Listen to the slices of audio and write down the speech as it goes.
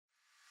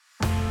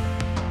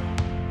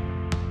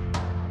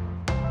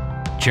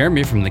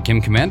Jeremy from the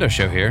Kim Commando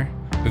Show here.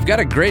 We've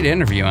got a great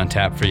interview on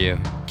tap for you.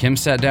 Kim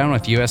sat down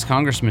with U.S.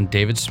 Congressman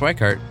David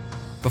Schweikart.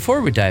 Before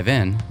we dive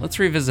in, let's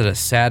revisit a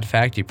sad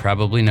fact you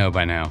probably know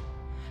by now.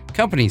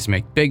 Companies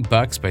make big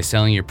bucks by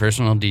selling your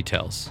personal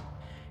details,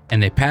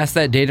 and they pass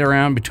that data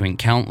around between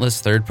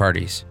countless third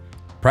parties.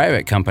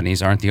 Private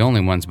companies aren't the only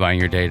ones buying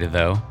your data,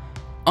 though.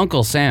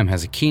 Uncle Sam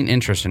has a keen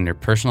interest in your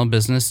personal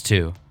business,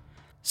 too.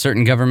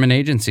 Certain government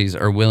agencies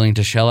are willing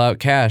to shell out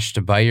cash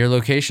to buy your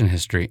location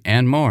history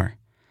and more.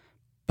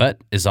 But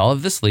is all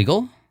of this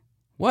legal?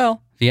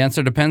 Well, the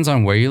answer depends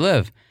on where you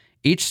live.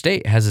 Each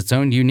state has its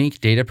own unique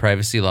data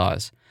privacy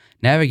laws.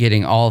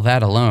 Navigating all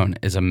that alone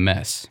is a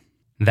mess.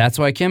 That's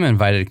why Kim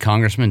invited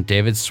Congressman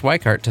David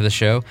Schweikart to the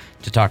show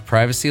to talk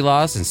privacy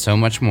laws and so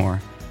much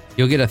more.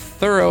 You'll get a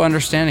thorough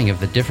understanding of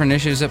the different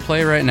issues at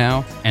play right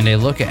now and a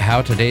look at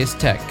how today's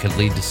tech could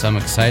lead to some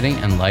exciting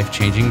and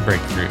life-changing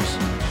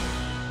breakthroughs.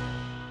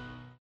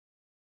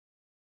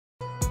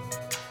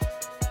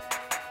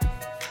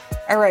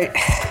 All right,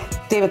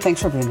 David,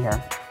 thanks for being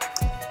here.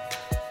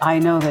 I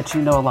know that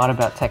you know a lot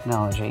about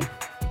technology,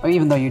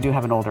 even though you do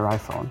have an older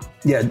iPhone.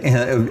 Yeah,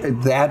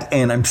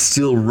 and I'm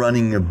still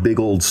running a big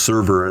old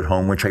server at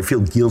home, which I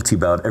feel guilty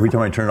about. Every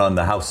time I turn it on,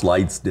 the house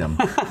lights dim.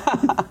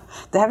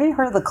 Have you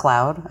heard of the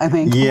cloud? I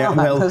mean, yeah, come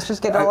on, well, let's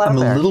just get it all out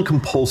there. I'm a little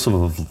compulsive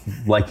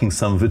of liking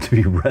some of it to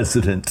be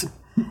resident.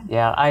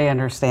 Yeah, I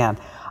understand.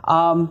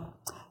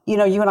 You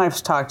know, you and I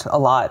have talked a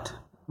lot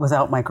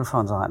without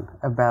microphones on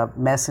about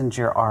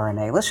messenger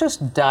RNA. Let's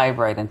just dive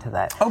right into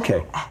that.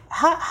 Okay.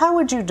 How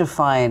would you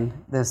define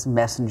this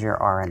messenger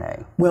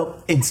RNA?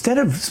 Well, instead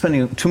of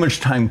spending too much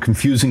time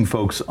confusing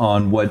folks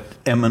on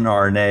what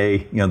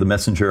mRNA, the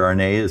messenger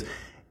RNA is,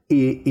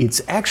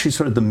 it's actually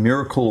sort of the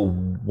miracle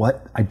of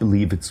what I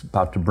believe it's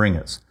about to bring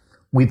us.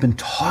 We've been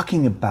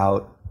talking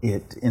about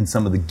it in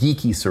some of the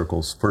geeky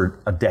circles for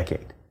a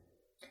decade.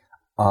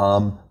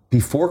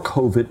 Before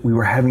COVID, we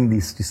were having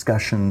these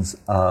discussions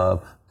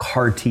of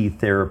CAR T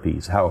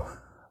therapies, how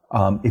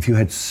if you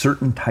had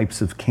certain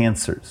types of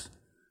cancers,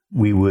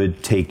 we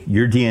would take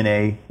your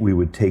DNA, we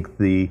would take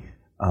the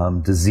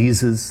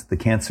diseases, the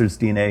cancer's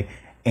DNA,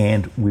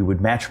 and we would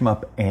match them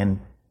up,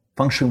 and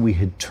functionally we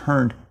had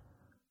turned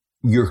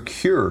your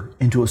cure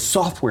into a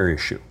software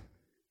issue.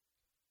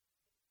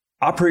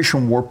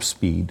 Operation Warp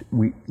Speed,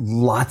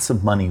 lots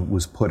of money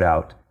was put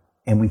out,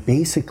 and we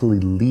basically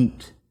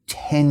leaped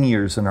 10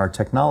 years in our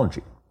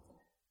technology.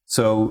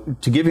 So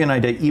to give you an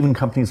idea, even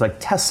companies like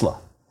Tesla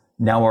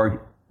now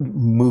are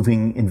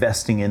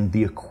investing in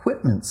the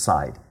equipment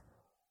side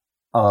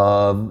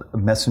of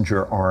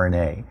messenger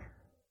RNA.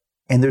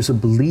 And there's a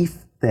belief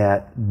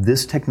that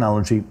this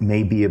technology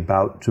may be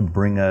about to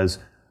bring us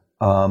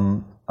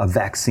a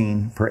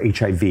vaccine for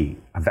HIV,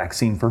 a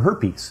vaccine for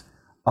herpes,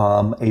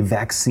 a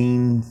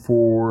vaccine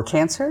for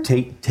cancer,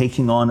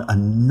 taking on a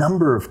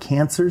number of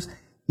cancers,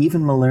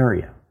 even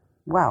malaria.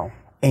 Wow.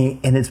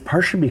 And it's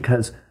partially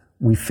because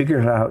we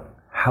figured out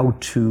how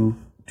to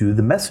do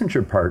the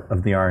messenger part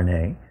of the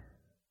RNA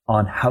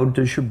on how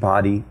does your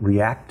body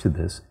react to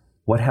this?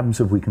 What happens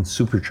if we can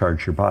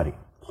supercharge your body?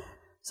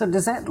 So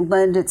does that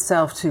lend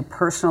itself to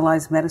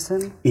personalized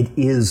medicine? It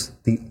is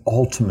the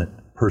ultimate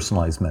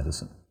personalized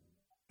medicine.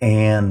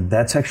 And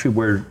that's actually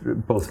where,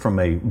 both from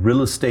a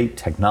real estate,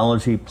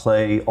 technology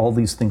play, all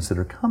these things that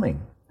are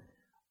coming,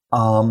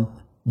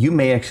 you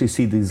may actually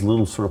see these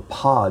little sort of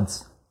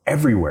pods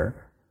everywhere.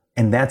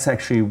 And that's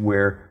actually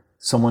where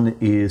someone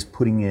is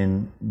putting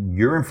in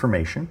your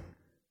information,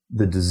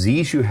 the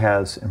disease you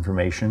has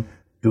information,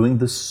 doing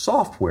the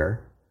software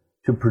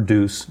to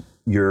produce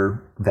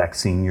your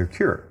vaccine, your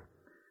cure.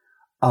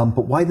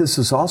 But why this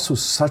is also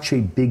such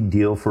a big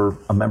deal for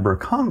a member of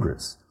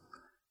Congress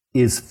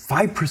is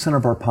 5%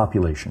 of our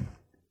population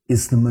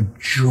is the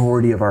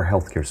majority of our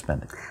healthcare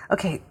spending.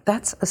 Okay,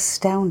 that's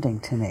astounding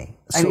to me.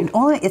 So, I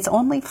mean, it's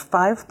only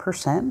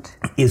 5%?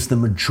 Is the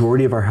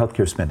majority of our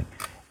healthcare spending.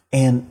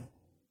 And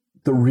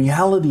the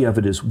reality of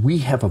it is we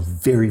have a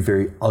very,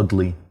 very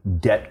ugly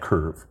debt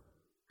curve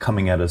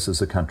coming at us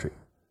as a country.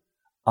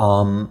 A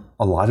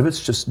lot of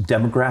it's just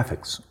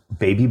demographics.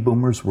 Baby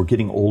boomers were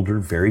getting older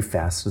very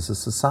fast as a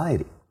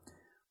society.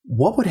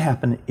 What would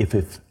happen if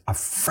a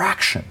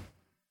fraction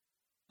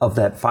of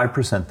that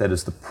 5% that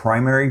is the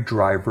primary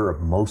driver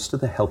of most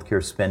of the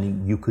healthcare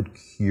spending you could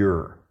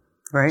cure?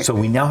 Right. So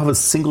we now have a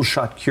single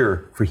shot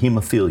cure for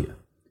hemophilia.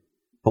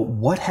 But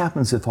what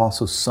happens if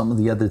also some of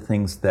the other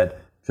things that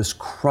just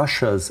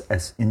crush us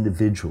as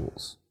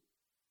individuals,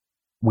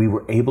 we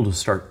were able to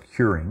start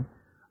curing?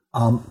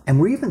 And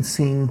we're even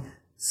seeing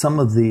some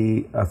of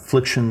the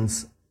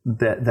afflictions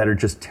that are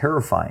just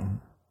terrifying,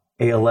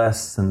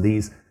 ALS and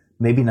these,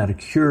 maybe not a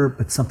cure,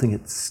 but something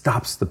that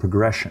stops the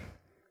progression.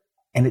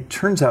 And it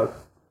turns out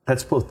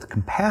that's both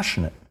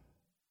compassionate,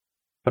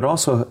 but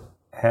also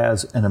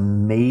has an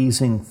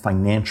amazing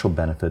financial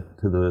benefit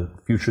to the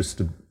future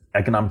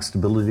economic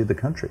stability of the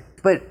country.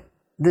 But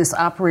this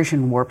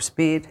Operation Warp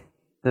Speed,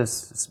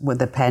 when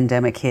the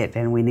pandemic hit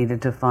and we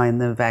needed to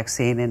find the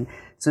vaccine, and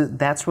so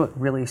that's what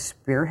really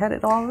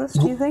spearheaded all of this,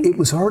 do you think? It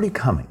was already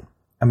coming.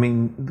 I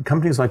mean, the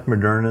companies like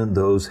Moderna,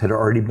 those had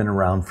already been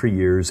around for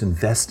years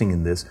investing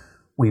in this.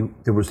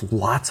 There was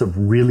lots of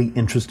really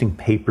interesting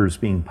papers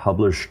being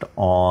published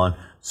on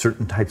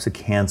certain types of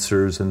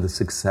cancers and the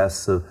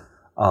success of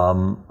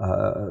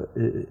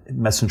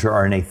messenger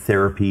RNA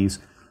therapies.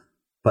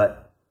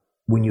 But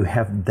when you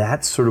have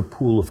that sort of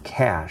pool of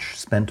cash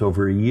spent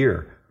over a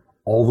year,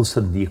 all of a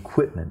sudden the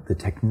equipment, the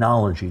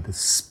technology, the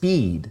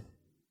speed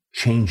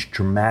changed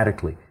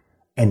dramatically.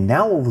 And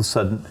now all of a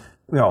sudden,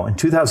 in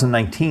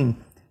 2019,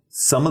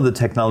 some of the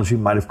technology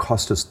might have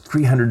cost us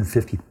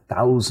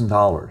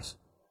 $350,000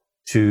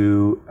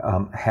 to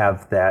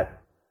have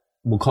that,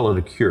 we'll call it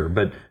a cure,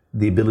 but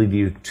the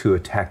ability to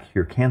attack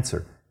your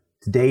cancer.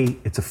 Today,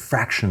 it's a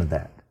fraction of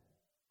that.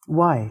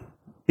 Why?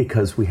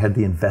 Because we had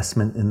the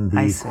investment in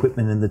the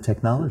equipment and the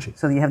technology.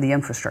 So you have the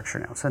infrastructure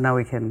now. So now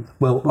we can.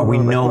 Well, we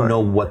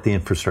know what the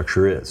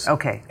infrastructure is.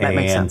 Okay, that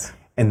makes sense.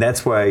 And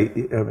that's why,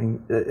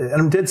 and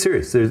I'm dead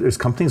serious. There's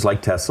companies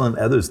like Tesla and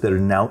others that are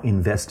now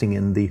investing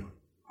in the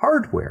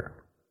hardware,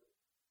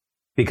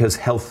 because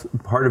health,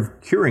 part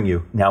of curing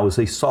you now is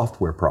a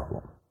software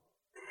problem.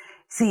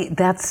 See,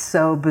 that's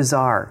so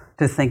bizarre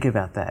to think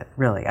about that,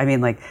 really. I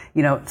mean, think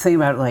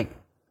about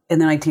in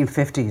the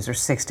 1950s or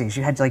 60s,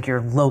 you had your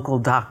local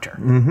doctor,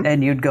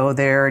 and you'd go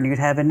there and you'd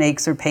have an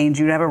aches or pains,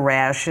 you'd have a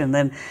rash, and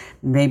then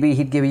maybe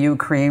he'd give you a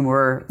cream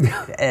or,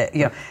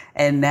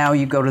 and now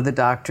you go to the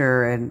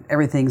doctor and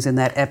everything's in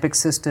that Epic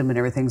system and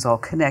everything's all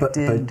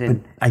connected. But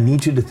I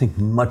need you to think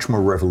much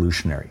more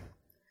revolutionary.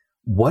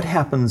 What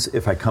happens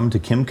if I come to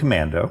Kim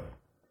Commando,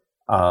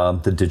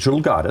 the digital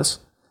goddess,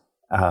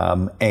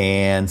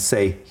 and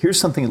say, here's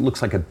something that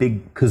looks like a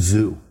big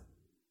kazoo.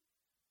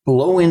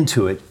 Blow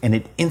into it, and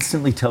it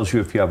instantly tells you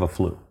if you have a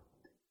flu.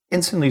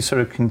 Instantly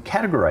sort of can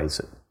categorize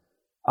it.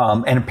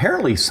 And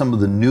apparently some of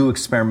the new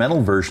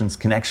experimental versions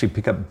can actually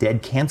pick up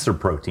dead cancer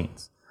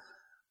proteins.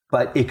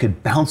 But it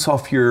could bounce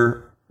off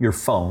your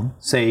phone,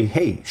 say,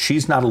 hey,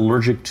 she's not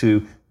allergic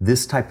to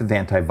this type of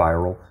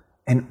antiviral,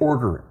 and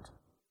order it.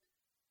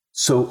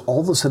 So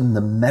all of a sudden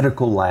the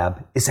medical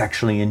lab is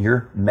actually in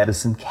your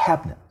medicine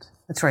cabinet.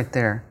 It's right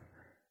there.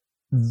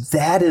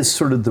 That is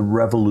sort of the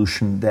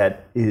revolution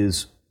that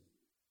is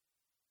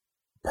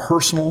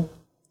personal,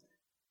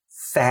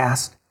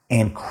 fast,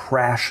 and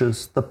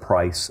crashes the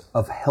price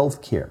of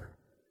healthcare.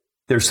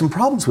 There's some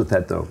problems with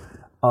that, though.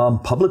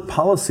 Public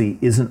policy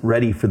isn't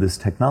ready for this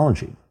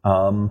technology.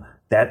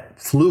 That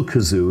flu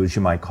kazoo, as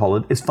you might call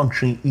it, is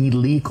functionally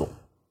illegal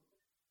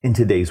in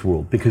today's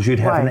world because you'd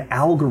have an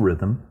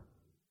algorithm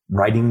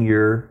writing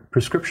your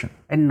prescription.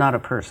 And not a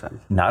person.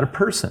 Not a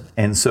person.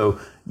 And so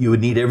you would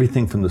need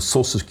everything from the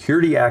Social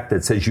Security Act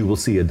that says you will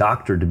see a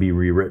doctor to be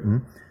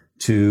rewritten,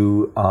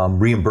 to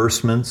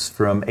reimbursements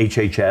from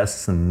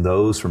HHS and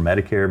those from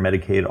Medicare,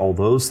 Medicaid, all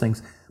those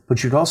things.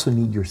 But you'd also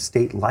need your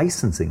state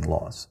licensing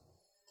laws.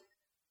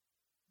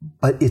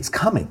 But it's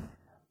coming.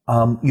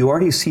 You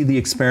already see the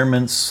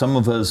experiments. Some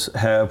of us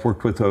have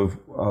worked with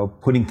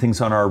putting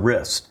things on our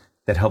wrist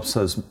that helps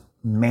us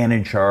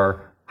manage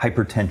our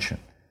hypertension.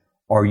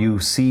 Or you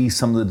see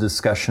some of the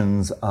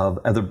discussions of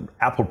other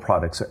Apple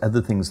products or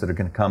other things that are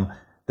going to come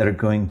that are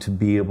going to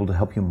be able to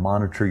help you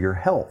monitor your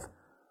health.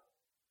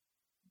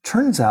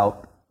 Turns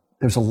out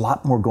there's a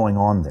lot more going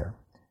on there.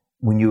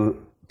 When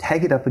you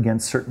tag it up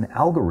against certain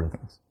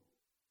algorithms,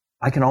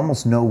 I can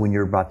almost know when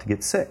you're about to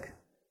get sick,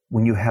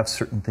 when you have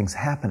certain things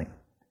happening.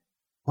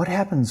 What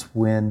happens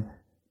when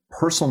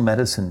personal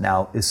medicine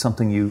now is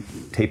something you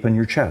tape on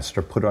your chest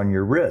or put on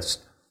your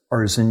wrist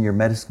or is in your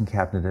medicine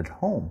cabinet at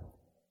home?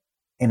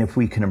 And if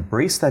we can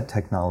embrace that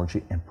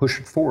technology and push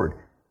it forward,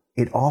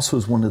 it also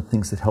is one of the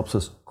things that helps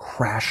us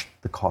crash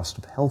the cost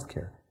of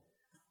healthcare.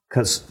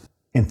 Because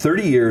in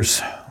 30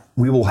 years,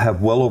 we will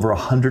have well over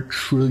 $100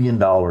 trillion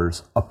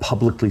of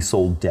publicly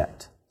sold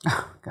debt.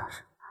 Oh, gosh.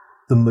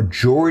 The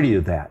majority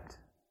of that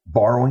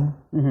borrowing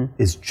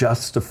is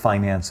just to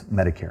finance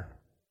Medicare.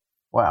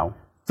 Wow.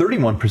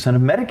 31%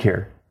 of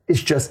Medicare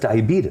is just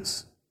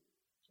diabetes.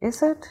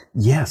 Is it?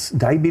 Yes.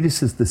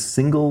 Diabetes is the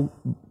single...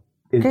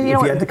 If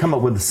you had to come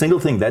up with a single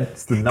thing,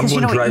 that's the number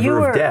one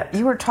driver of debt.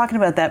 You were talking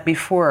about that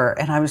before,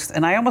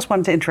 and I almost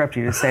wanted to interrupt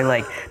you to say,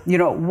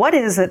 what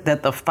is it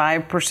that the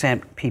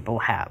 5% people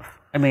have?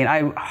 I mean,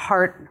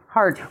 heart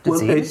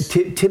disease.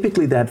 Well,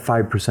 typically that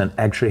 5%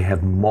 actually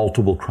have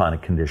multiple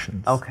chronic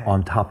conditions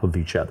on top of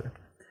each other.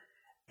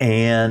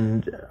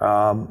 And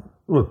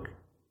look,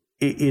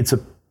 it's a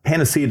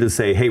panacea to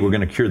say, hey, we're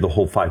going to cure the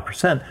whole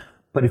 5%.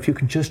 But if you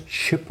can just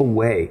chip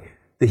away,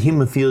 the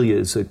hemophilia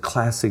is a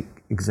classic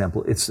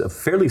example. It's a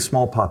fairly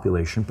small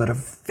population, but a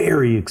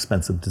very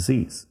expensive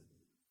disease.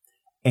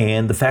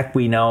 And the fact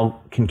we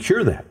now can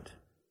cure that,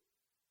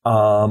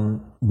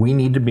 we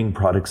need to bring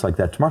products like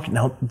that to market.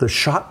 Now, the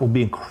shot will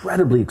be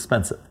incredibly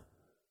expensive,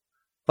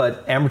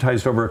 but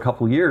amortized over a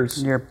couple of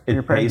years,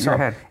 it pays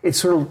off. It's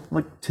sort of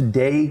like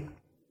today,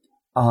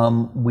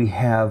 we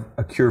have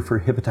a cure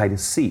for hepatitis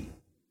C.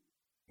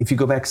 If you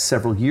go back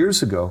several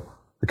years ago,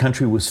 the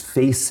country was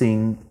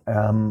facing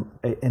an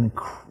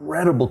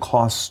incredible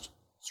cost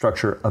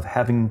structure of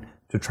having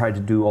to try to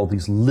do all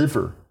these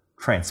liver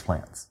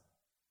transplants.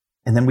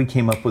 And then we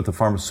came up with a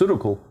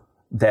pharmaceutical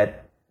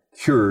that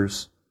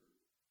cures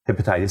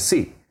hepatitis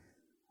C.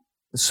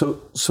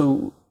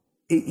 So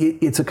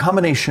it's a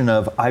combination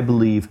of, I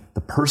believe,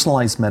 the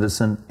personalized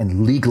medicine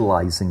and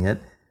legalizing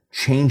it,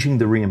 changing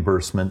the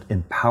reimbursement,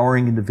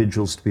 empowering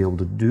individuals to be able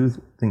to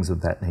do things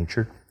of that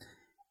nature,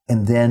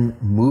 and then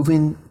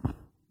moving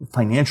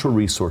financial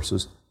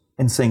resources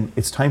and saying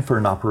it's time for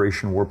an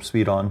Operation Warp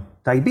Speed on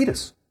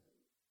diabetes.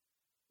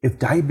 If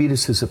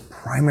diabetes is a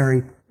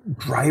primary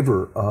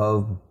driver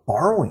of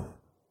borrowing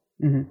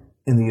in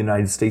the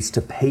United States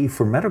to pay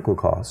for medical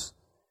costs,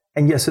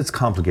 and yes, it's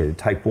complicated.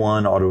 Type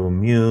 1,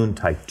 autoimmune,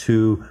 type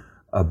 2,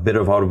 a bit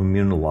of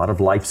autoimmune, a lot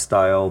of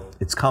lifestyle.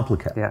 It's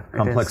complicated,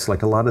 complex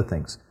like a lot of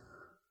things.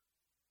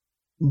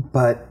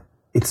 But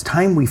it's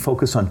time we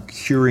focus on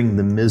curing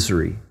the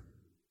misery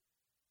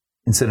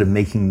instead of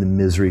making the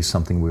misery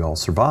something we all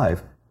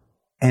survive.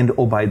 And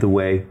oh, by the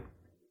way,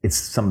 it's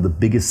some of the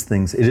biggest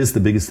things, it is the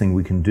biggest thing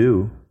we can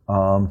do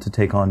to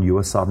take on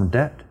U.S. sovereign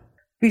debt.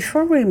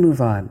 Before we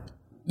move on,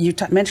 you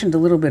mentioned a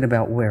little bit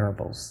about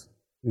wearables.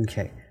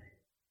 Okay.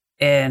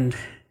 And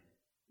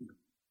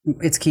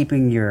it's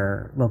keeping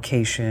your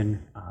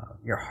location,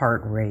 your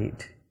heart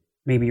rate,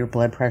 maybe your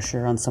blood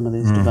pressure on some of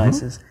these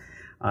devices.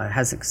 It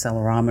has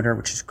accelerometer,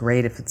 which is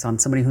great if it's on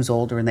somebody who's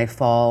older and they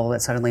fall,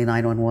 that suddenly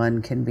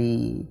 911 can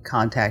be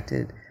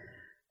contacted.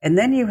 And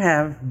then you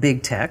have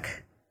big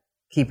tech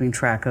keeping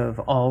track of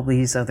all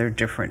these other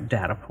different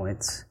data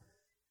points.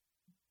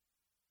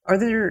 Are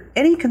there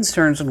any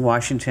concerns in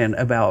Washington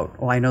about,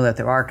 well, I know that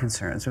there are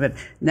concerns, but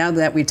now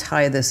that we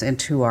tie this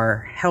into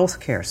our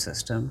healthcare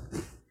system,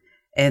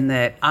 and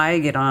that I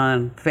get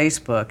on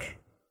Facebook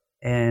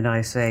and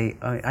I say,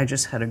 I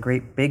just had a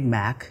great Big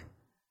Mac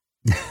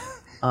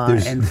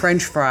and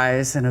French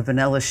fries and a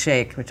vanilla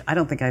shake, which I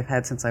don't think I've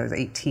had since I was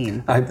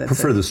 18. I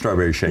prefer the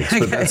strawberry shakes,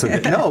 but that's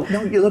okay. No,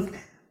 you look,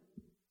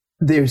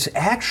 there's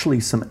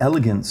actually some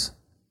elegance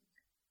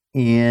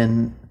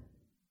in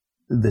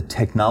the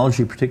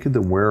technology, particularly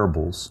the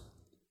wearables,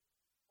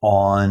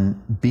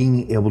 on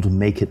being able to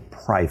make it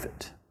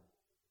private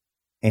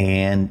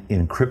and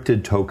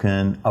encrypted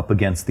token up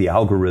against the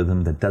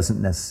algorithm that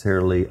doesn't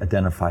necessarily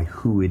identify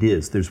who it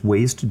is. There's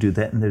ways to do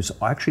that, and there's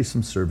actually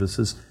some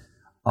services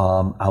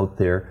out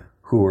there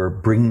who are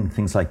bringing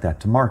things like that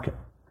to market.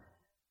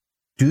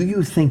 Do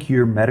you think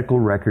your medical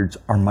records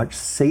are much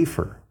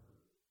safer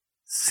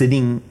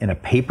sitting in a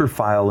paper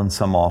file in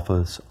some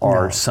office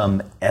or some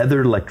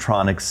other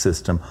electronic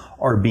system,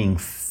 or being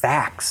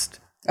faxed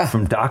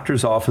from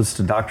doctor's office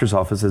to doctor's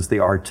office as they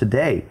are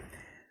today?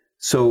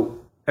 So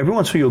every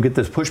once in a while you'll get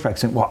this pushback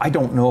saying, well, I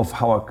don't know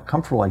how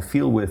comfortable I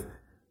feel with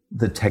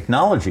the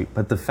technology.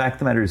 But the fact of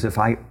the matter is, if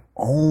I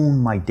own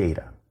my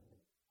data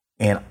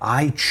and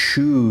I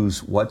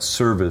choose what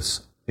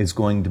service is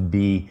going to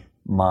be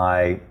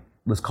my,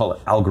 let's call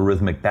it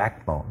algorithmic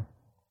backbone,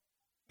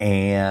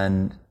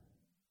 and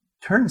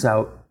turns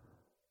out,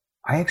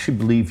 I actually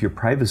believe your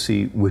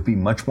privacy would be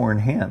much more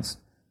enhanced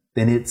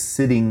than it's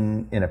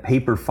sitting in a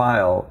paper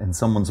file in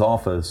someone's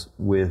office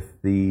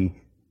with the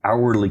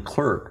hourly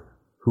clerk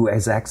who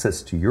has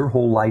access to your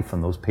whole life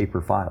on those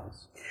paper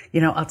files. You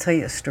know, I'll tell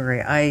you a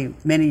story.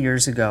 Many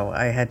years ago,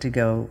 I had to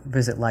go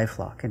visit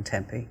LifeLock in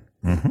Tempe.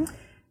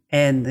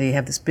 And they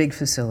have this big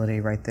facility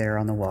right there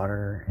on the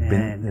water. I've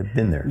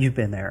been there. You've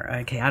been there.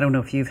 Okay, I don't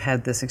know if you've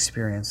had this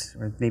experience,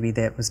 or maybe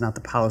that was not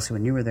the policy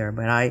when you were there,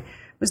 but I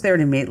was there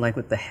to meet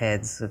with the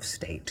heads of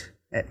state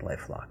at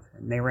LifeLock.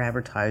 And they were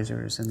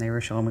advertisers, and they were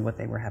showing me what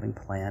they were having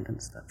planned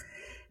and stuff.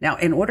 Now,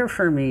 in order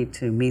for me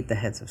to meet the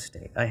heads of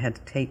state, I had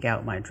to take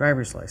out my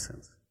driver's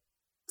license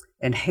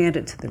and hand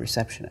it to the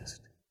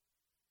receptionist.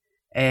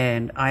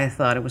 And I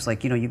thought it was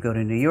like, you go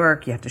to New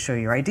York, you have to show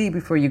your ID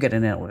before you get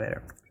in an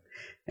elevator.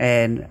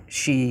 And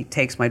she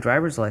takes my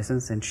driver's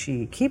license and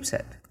she keeps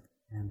it.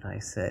 And I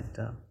said,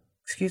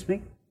 excuse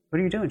me, what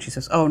are you doing? She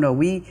says, oh, no,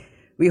 we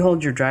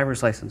hold your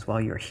driver's license while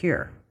you're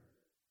here.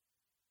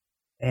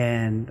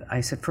 And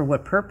I said, for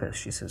what purpose?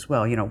 She says,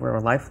 well, we're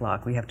a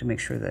LifeLock. We have to make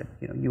sure that,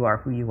 you are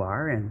who you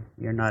are and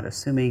you're not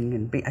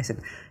assuming. I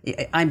said,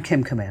 I'm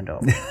Kim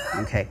Commando,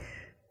 okay?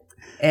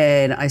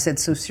 And I said,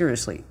 so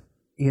seriously,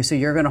 so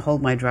you're going to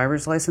hold my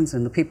driver's license?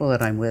 And the people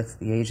that I'm with,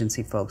 the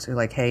agency folks, are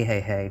like,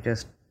 hey,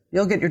 just,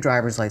 you'll get your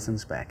driver's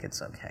license back.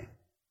 It's okay.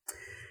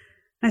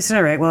 I said,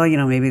 all right, well,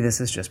 maybe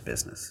this is just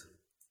business.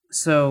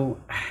 So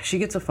she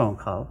gets a phone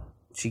call.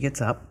 She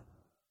gets up.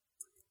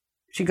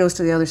 She goes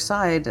to the other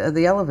side of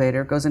the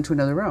elevator, goes into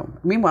another room.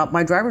 Meanwhile,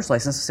 my driver's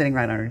license is sitting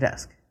right on her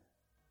desk.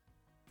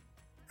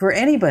 For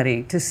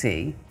anybody to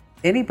see,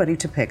 anybody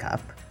to pick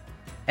up.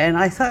 And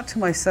I thought to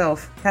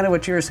myself, kind of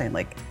what you were saying,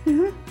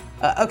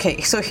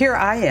 okay, so here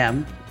I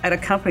am at a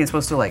company that's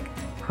supposed to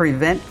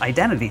prevent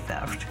identity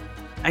theft.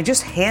 I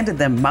just handed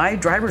them my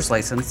driver's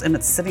license and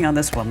it's sitting on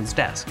this woman's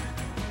desk.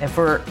 And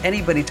for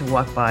anybody to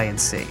walk by and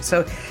see.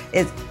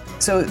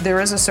 So there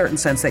is a certain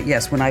sense that,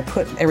 yes, when I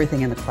put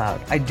everything in the cloud,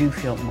 I do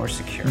feel more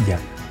secure.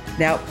 Yeah.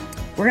 Now,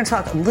 we're going to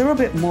talk a little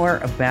bit more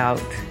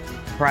about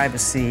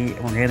privacy,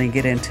 and we're going to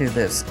get into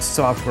this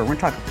software. We're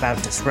going to talk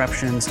about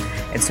disruptions,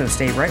 and so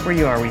stay right where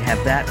you are. We have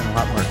that and a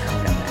lot more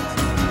coming up next.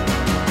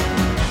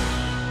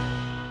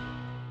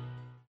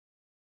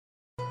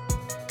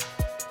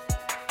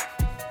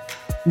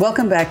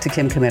 Welcome back to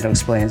Kim Komando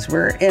Explains.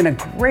 We're in a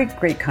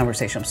great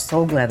conversation. I'm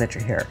so glad that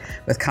you're here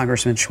with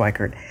Congressman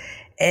Schweikert.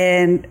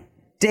 And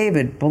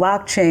David,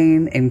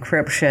 blockchain,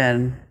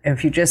 encryption,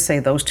 if you just say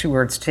those two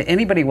words to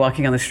anybody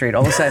walking on the street,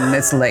 all of a sudden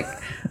it's like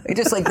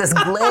this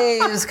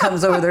glaze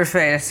comes over their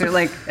face. You're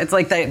like, it's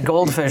like that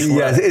goldfish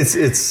look.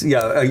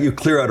 Yeah, you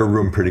clear out a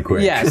room pretty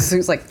quick. Yes,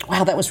 it's like,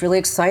 wow, that was really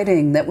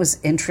exciting. That was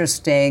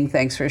interesting.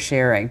 Thanks for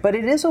sharing. But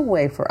it is a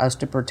way for us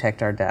to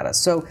protect our data.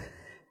 So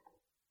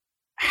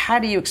how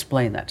do you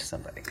explain that to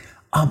somebody?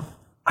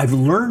 I've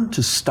learned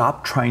to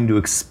stop trying to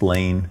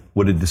explain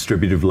what a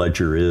distributed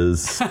ledger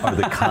is, or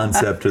the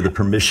concept, or the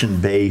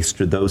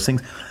permission-based, or those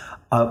things.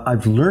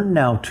 I've learned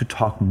now to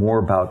talk more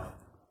about,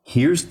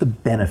 here's the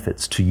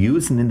benefits to you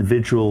as an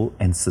individual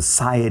and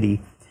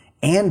society,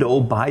 and oh,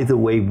 by the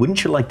way,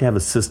 wouldn't you like to have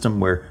a system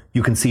where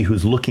you can see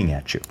who's looking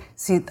at you?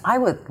 See, I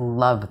would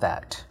love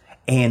that.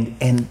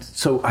 And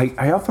so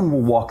I often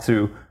will walk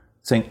through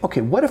saying,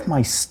 okay, what if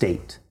my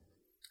state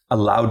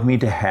allowed me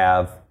to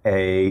have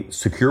a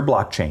secure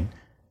blockchain,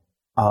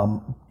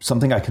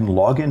 something I can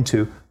log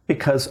into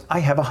because I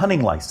have a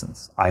hunting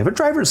license, I have a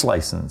driver's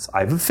license, I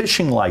have a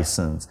fishing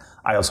license,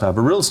 I also have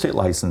a real estate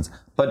license,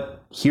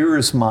 but here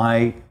is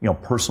my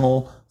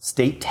personal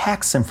state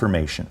tax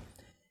information.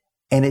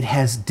 And it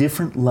has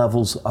different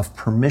levels of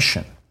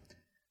permission.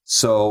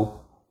 So,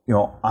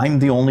 I'm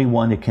the only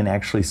one that can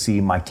actually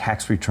see my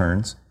tax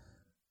returns,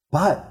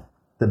 but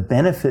the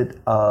benefit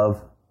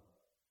of,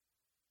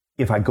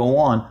 if I go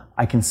on,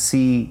 I can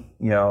see,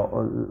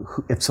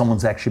 if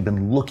someone's actually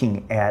been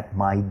looking at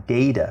my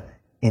data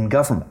in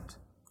government.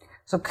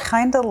 So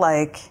kind of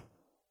like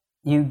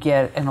you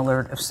get an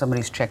alert if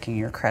somebody's checking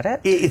your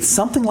credit? It's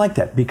something like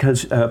that,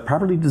 because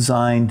properly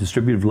designed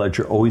distributed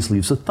ledger always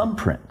leaves a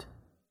thumbprint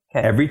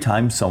every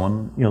time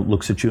someone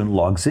looks at you and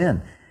logs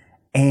in.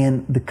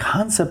 And the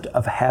concept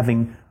of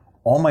having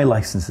all my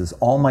licenses,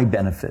 all my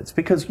benefits,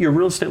 because your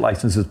real estate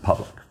license is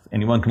public.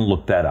 Anyone can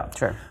look that up.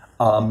 Sure.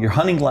 Your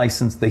hunting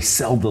license, they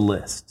sell the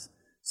lists.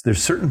 So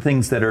there's certain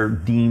things that are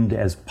deemed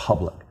as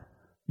public.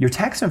 Your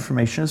tax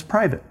information is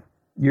private.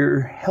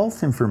 Your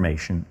health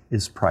information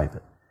is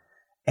private.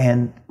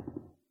 And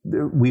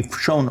we've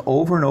shown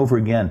over and over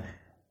again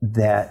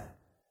that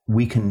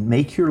we can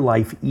make your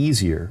life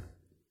easier.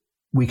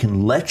 We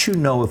can let you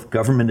know if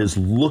government is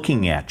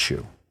looking at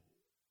you.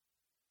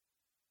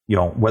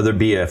 Whether it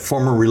be a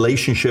former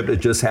relationship that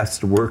just happens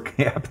to work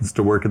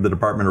at the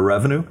Department of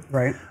Revenue.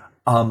 Right.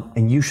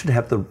 And you should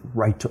have the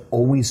right to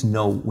always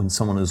know when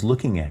someone is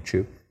looking at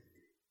you.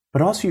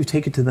 But also you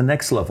take it to the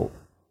next level.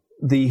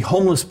 The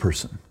homeless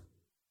person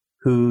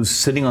who's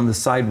sitting on the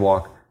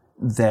sidewalk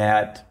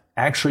that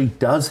actually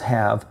does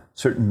have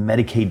certain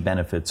Medicaid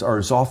benefits, or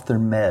is off their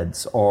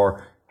meds,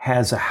 or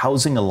has a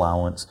housing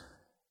allowance.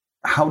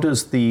 How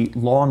does the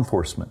law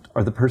enforcement,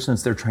 or the person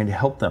that's there trying to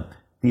help them,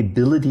 the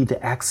ability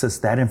to access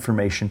that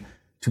information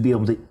to be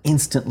able to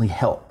instantly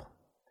help?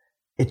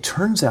 It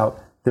turns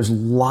out there's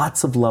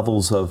lots of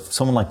levels of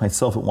someone like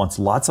myself that wants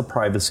lots of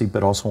privacy,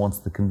 but also wants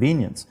the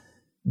convenience,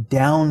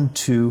 down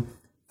to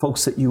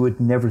folks that you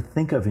would never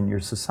think of in your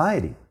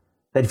society,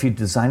 that if you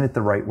design it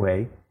the right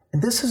way,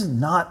 and this is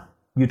not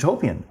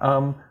utopian.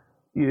 A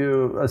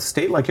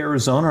state like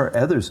Arizona or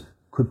others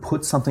could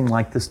put something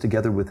like this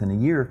together within a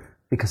year,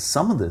 because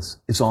some of this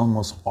is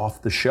almost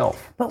off the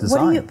shelf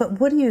design. But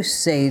what do you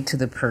say to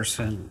the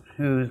person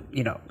who,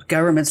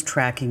 government's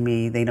tracking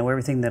me, they know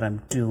everything that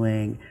I'm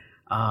doing,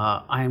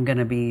 I'm going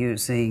to be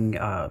using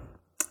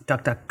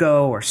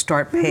DuckDuckGo or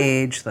Start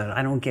Page so that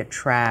I don't get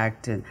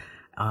tracked, and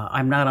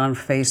I'm not on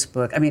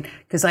Facebook. I mean,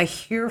 because I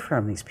hear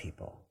from these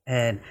people,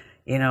 and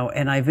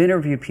I've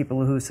interviewed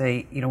people who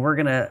say, we're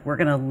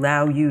gonna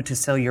allow you to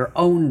sell your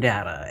own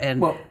data,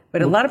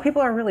 but a lot of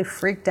people are really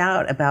freaked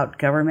out about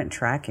government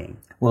tracking.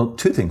 Well,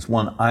 two things.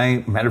 One,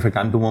 matter of fact,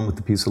 I'm the one with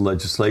the piece of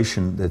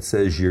legislation that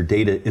says your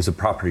data is a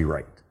property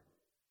right.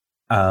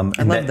 I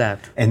love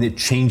that. And it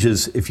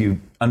changes, if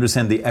you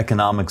understand the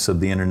economics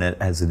of the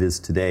internet as it is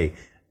today,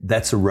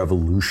 that's a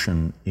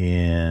revolution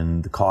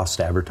in the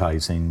cost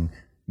advertising,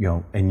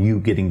 and you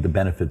getting the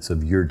benefits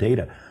of your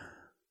data.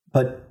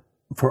 But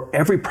for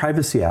every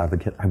privacy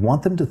advocate, I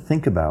want them to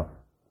think about,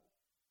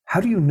 how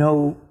do you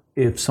know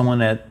if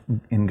someone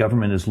in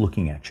government is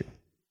looking at you?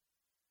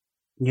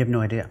 You have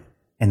no idea.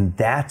 And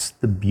that's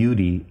the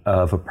beauty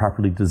of a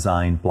properly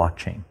designed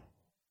blockchain,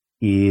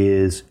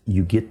 is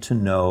you get to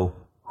know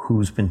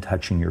who's been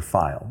touching your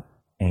file.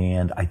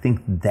 And I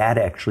think that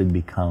actually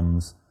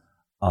becomes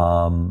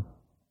a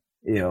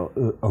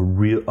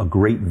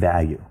great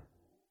value.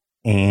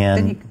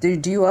 And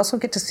do you also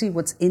get to see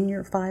what's in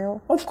your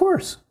file? Of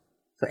course.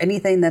 So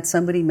anything that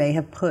somebody may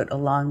have put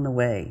along the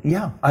way.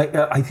 Yeah,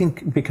 I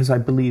think, because I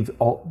believe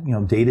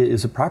data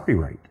is a property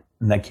right.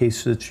 In that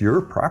case, it's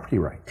your property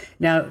right.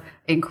 Now,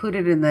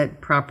 included in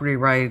that property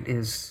right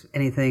is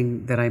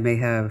anything that I may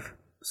have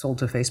sold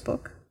to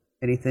Facebook?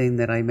 Anything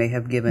that I may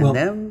have given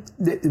them?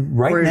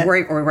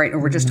 Right or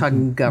we're just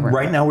talking government?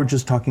 Right now we're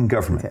just talking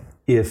government. Okay.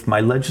 If my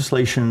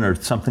legislation or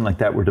something like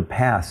that were to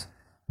pass,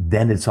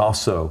 then it's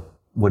also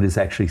what is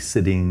actually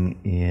sitting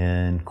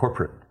in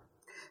corporate.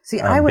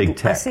 Big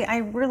tech. I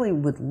really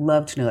would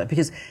love to know that,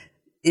 because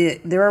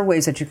there are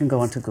ways that you can go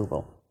onto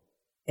Google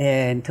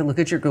and to look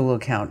at your Google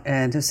account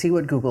and to see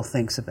what Google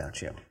thinks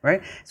about you,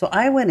 right? So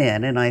I went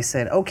in and I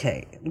said,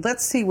 okay,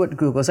 let's see what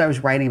Google, so I was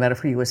writing about it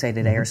for USA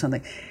Today or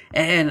something,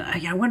 and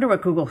I wonder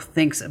what Google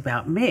thinks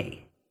about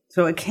me.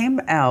 So it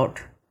came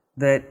out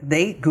that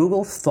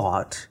Google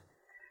thought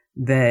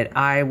that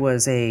I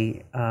was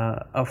a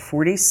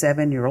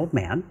 47-year-old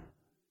man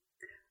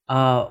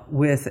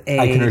with a...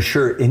 I can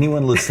assure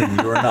anyone listening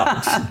you are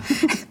not.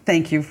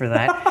 Thank you for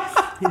that.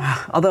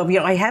 Although,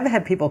 I have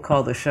had people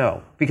call the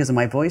show because of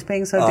my voice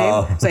being so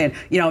deep, saying,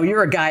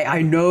 you're a guy.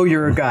 I know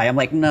you're a guy. I'm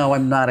like, no,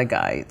 I'm not a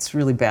guy. It's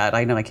really bad.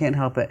 I know. I can't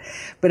help it.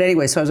 But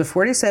anyway, so I was a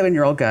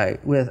 47-year-old guy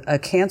with a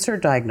cancer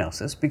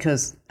diagnosis,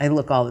 because I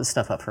look all this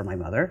stuff up for my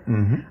mother,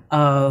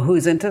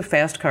 who's into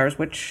fast cars,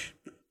 which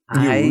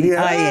I am.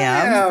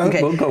 Yeah,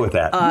 okay. We'll go with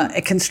that.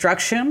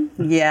 Construction,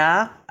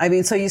 yeah. I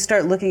mean, so you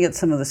start looking at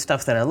some of the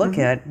stuff that I look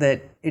at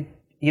that,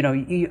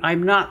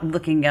 I'm not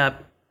looking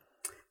up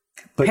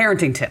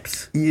parenting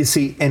tips. You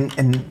see,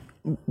 and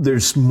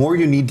there's more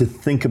you need to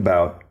think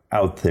about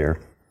out there.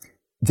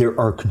 There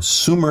are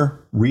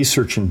consumer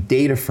research and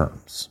data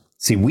firms.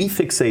 See, we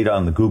fixate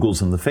on the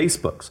Googles and the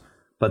Facebooks,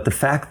 but the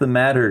fact of the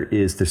matter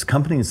is there's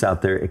companies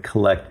out there that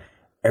collect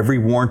every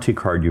warranty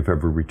card you've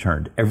ever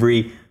returned,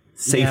 every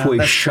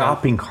Safeway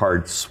shopping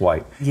card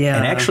swipe. Yeah.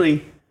 And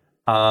actually,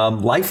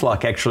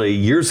 LifeLock actually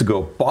years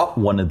ago bought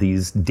one of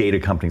these data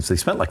companies. They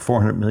spent like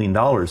 $400 million.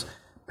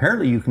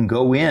 Apparently you can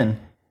go in,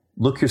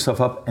 look yourself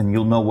up, and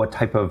you'll know what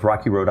type of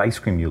Rocky Road ice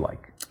cream you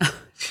like.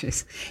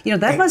 Jeez.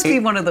 That must be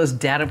one of those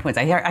data points.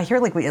 I hear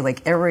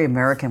like every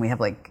American, we have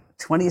like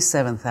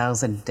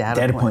 27,000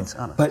 data points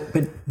on it.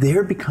 But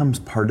there becomes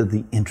part of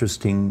the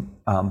interesting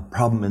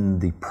problem in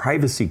the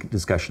privacy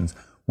discussions.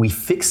 We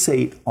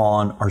fixate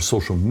on our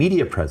social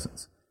media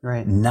presence,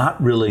 right?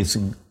 Not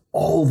realizing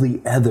all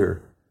the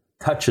other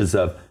touches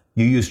of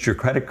you used your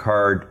credit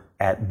card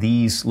at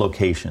these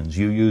locations.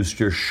 You used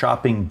your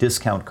shopping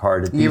discount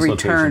card at these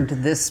locations. You returned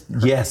this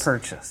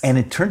purchase. And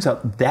it turns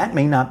out that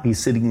may not be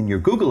sitting in your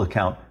Google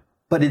account,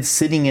 but it's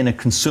sitting in a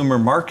consumer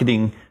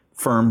marketing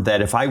firm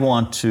that if I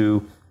want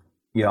to,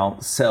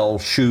 sell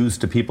shoes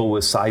to people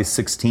with size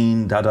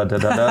 16, but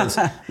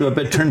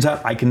it turns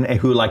out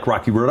who like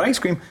Rocky Road ice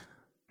cream,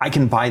 I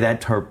can buy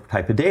that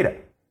type of data.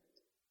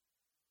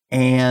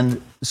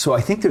 And so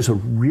I think there's a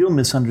real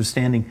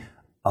misunderstanding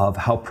of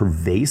how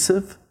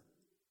pervasive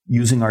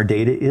using our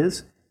data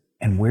is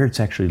and where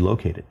it's actually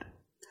located.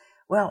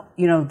 Well,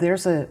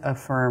 there's a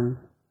firm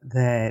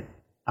that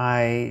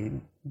I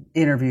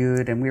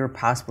interviewed and we were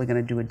possibly going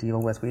to do a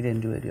deal with. We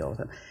didn't do a deal with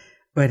them.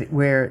 But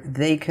where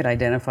they could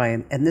identify,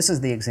 and this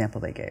is the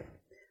example they gave.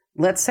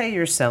 Let's say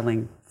you're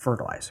selling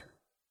fertilizer,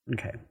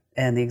 okay?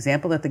 And the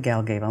example that the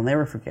gal gave, I'll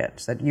never forget,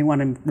 is that you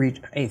want to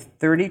reach a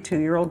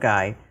 32-year-old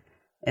guy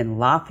in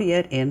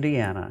Lafayette,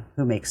 Indiana,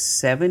 who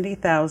makes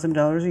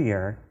 $70,000 a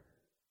year,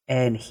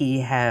 and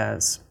he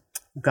has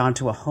gone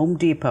to a Home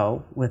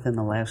Depot within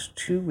the last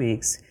 2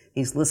 weeks.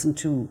 He's listened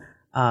to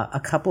a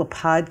couple of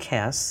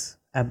podcasts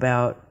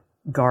about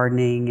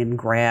gardening and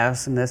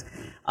grass and this,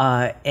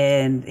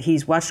 and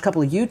he's watched a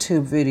couple of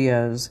YouTube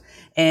videos,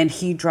 and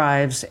he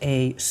drives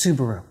a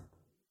Subaru.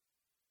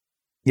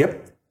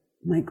 Yep.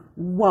 I'm like,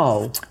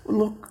 whoa.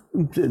 Look,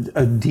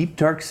 a deep,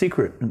 dark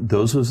secret.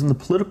 Those of us in the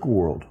political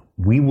world,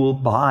 we will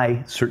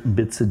buy certain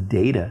bits of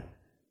data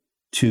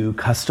to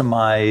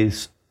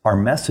customize our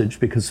message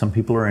because some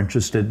people are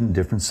interested in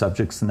different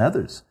subjects than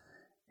others.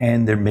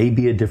 And there may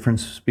be a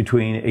difference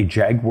between a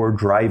Jaguar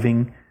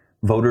driving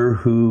voter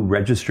who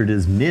registered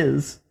as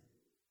Ms.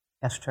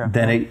 That's true.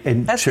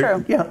 That's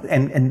true. Yeah,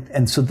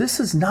 and so this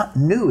is not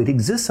new. It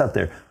exists out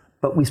there.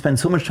 But we spend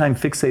so much time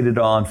fixated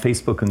on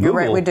Facebook and Google. You're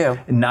right, we do.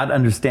 And not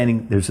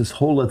understanding there's this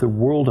whole other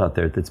world out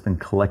there that's been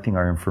collecting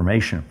our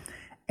information.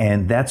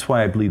 And that's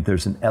why I believe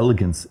there's an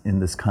elegance in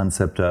this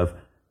concept of,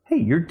 hey,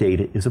 your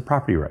data is a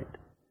property right.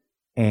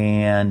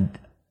 And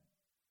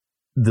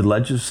the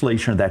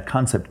legislation of that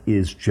concept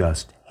is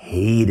just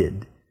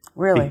hated.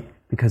 Really?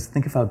 Because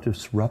think of how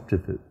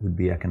disruptive it would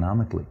be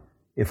economically.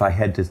 If I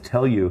had to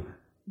tell you,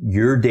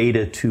 your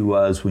data to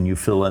us when you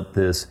fill out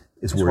this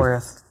is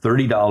worth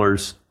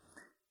 $30,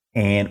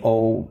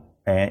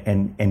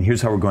 and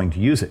here's how we're going to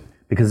use it.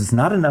 Because it's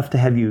not enough to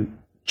have you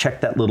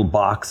check that little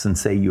box and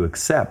say you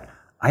accept.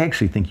 I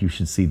actually think you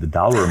should see the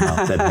dollar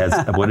amount that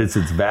has, what is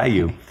its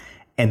value,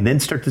 and then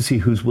start to see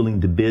who's willing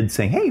to bid,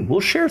 saying, hey, we'll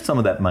share some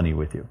of that money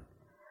with you.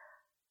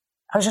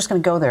 I was just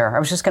going to go there. I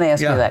was just going to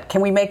ask you that.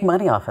 Can we make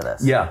money off of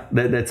this? Yeah,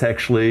 that's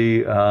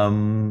actually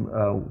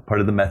part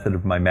of the method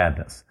of my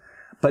madness.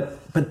 But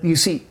you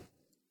see,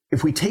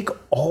 if we take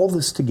all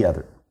this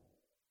together,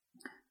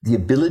 the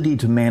ability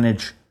to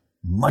manage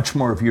much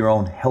more of your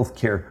own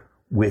healthcare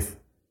with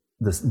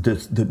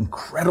the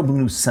incredible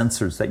new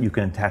sensors that you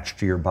can attach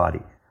to your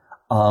body,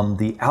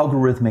 the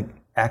algorithmic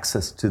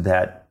access to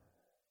that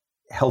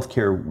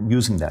healthcare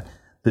using that,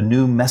 the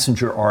new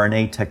messenger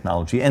RNA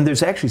technology, and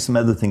there's actually some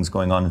other things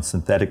going on in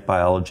synthetic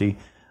biology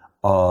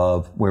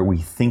of where we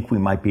think we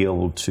might be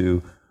able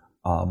to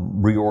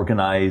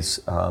reorganize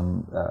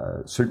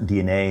certain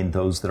DNA in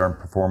those that aren't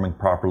performing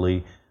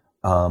properly.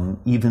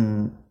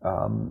 Even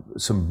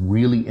some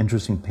really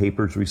interesting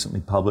papers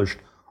recently published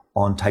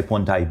on type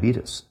 1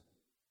 diabetes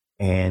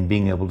and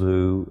being able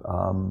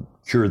to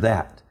cure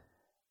that.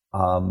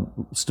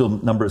 Still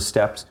a number of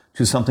steps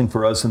to something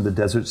for us in the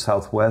desert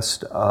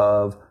Southwest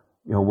of,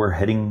 we're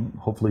heading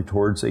hopefully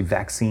towards a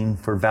vaccine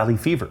for valley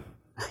fever.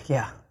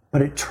 Yeah.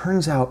 But it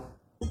turns out,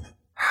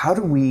 how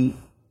do we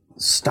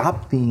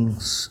stop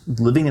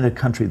living in a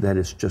country that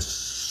is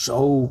just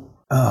so,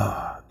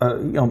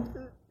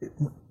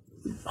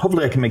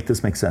 hopefully I can make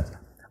this make sense.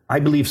 I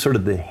believe sort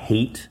of the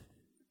hate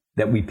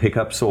that we pick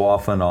up so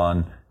often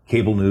on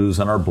cable news,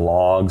 on our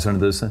blogs, on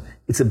this,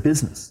 it's a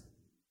business.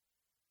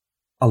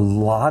 A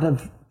lot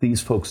of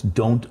these folks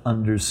don't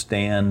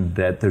understand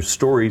that there's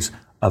stories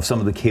of some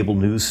of the cable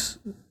news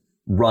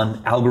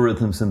run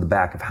algorithms in the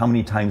back of how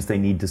many times they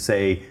need to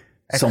say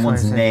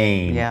someone's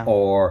name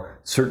or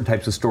certain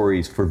types of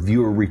stories for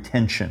viewer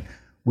retention.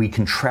 We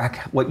can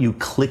track what you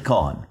click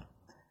on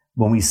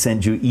when we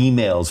send you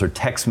emails or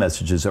text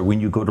messages or when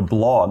you go to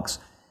blogs.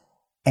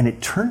 And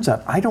it turns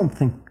out, I don't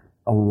think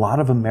a lot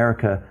of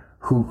America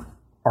who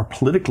are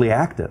politically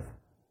active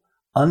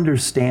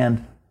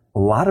understand a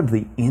lot of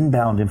the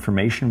inbound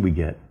information we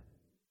get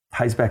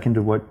ties back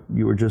into what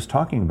you were just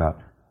talking about.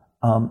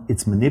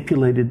 It's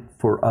manipulated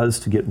for us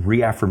to get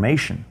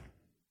reaffirmation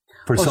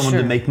for someone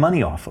to make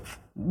money off of.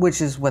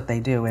 Which is what they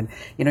do. And,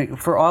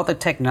 for all the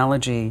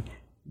technology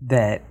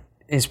that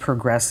is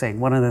progressing,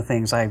 one of the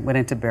things I went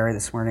into Barry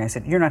this morning, I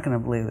said, "You're not going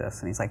to believe this."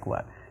 And he's like,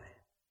 "What?"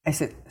 I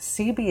said,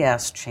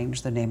 CBS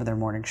changed the name of their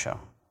morning show.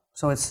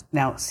 So it's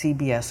now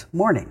CBS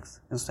Mornings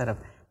instead of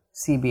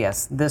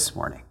CBS This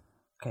Morning.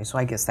 Okay, so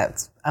I guess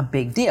that's a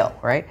big deal,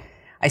 right?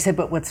 I said,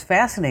 but what's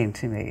fascinating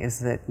to me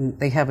is that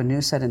they have a new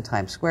set in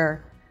Times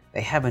Square,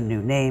 they have a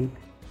new name,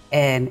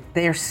 and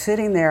they're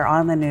sitting there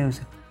on the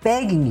news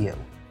begging you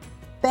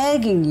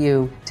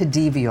to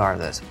DVR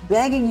this,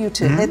 begging you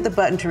to hit the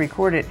button to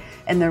record it.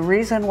 And the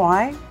reason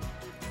why?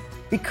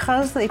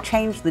 Because they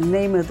changed the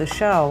name of the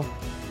show,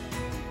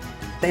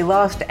 they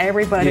lost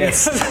everybody who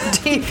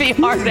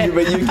DVR'd it.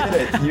 But you get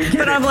it.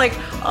 But I'm like,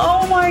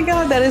 oh my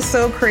God, that is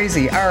so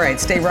crazy. All right,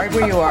 stay right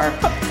where you are.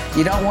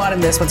 You don't want to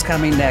miss what's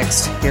coming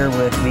next here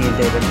with me and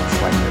David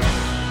Schweikert.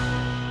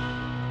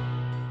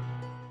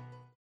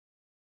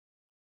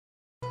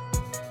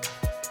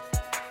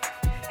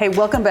 Hey,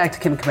 welcome back to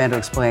Kim Komando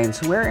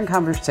Explains. We're in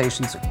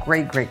conversations, a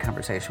great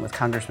conversation with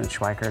Congressman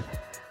Schweikert.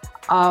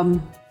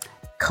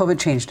 COVID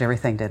changed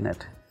everything, didn't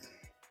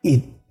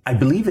it? I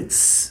believe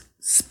it's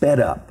sped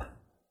up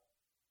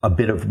a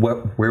bit of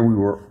where we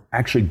were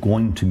actually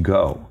going to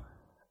go,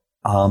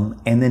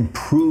 and then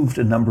proved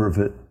a number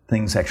of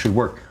things actually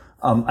work.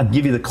 I'll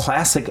give you the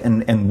classic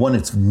and one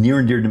that's near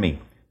and dear to me,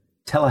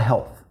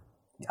 telehealth.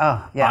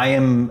 Oh, yeah.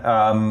 I'm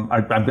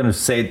going to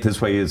say it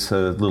this way as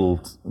a little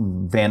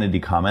vanity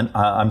comment.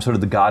 I'm sort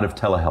of the god of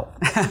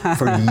telehealth.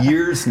 For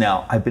years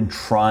now, I've been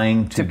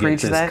trying to get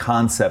this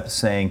concept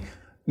saying,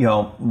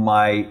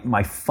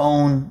 my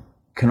phone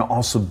can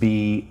also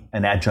be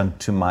an adjunct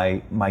to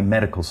my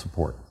medical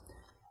support.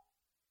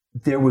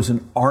 There was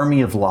an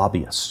army of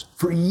lobbyists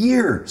for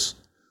years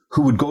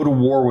who would go to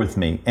war with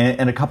me,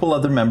 and a couple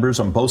other members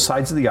on both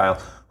sides of the aisle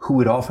who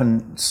would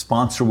often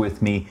sponsor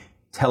with me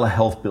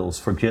telehealth bills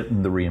for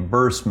getting the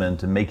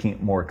reimbursement and making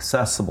it more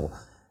accessible.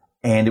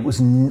 And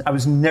I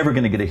was never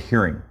going to get a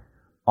hearing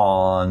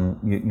on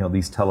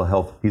these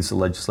telehealth pieces of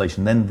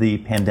legislation. Then the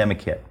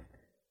pandemic hit,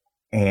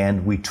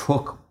 and we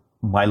took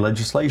my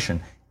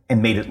legislation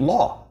and made it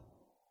law.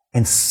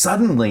 And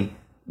suddenly,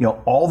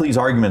 all these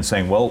arguments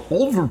saying, well,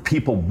 older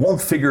people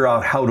won't figure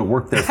out how to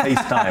work their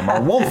FaceTime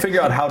or won't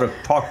figure out how to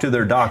talk to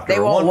their doctor. They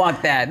won't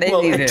want that.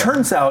 It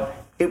turns out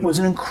it was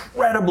an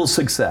incredible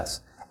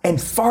success.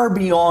 And far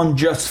beyond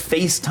just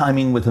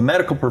FaceTiming with a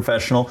medical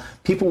professional,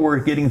 people were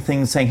getting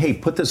things saying, hey,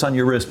 put this on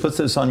your wrist, put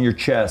this on your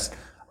chest,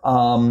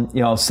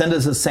 send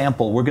us a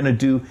sample, we're going to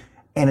do.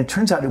 And it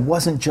turns out it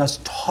wasn't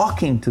just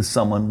talking to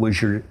someone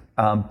was your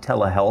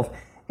telehealth.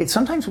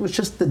 Sometimes it was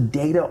just the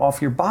data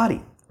off your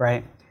body.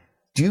 Right.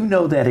 Do you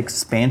know that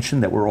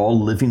expansion that we're all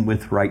living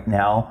with right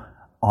now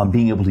on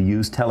being able to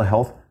use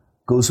telehealth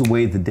goes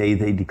away the day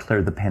they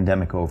declare the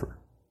pandemic over?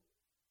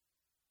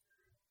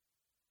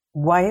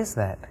 Why is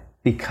that?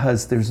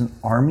 Because there's an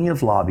army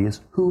of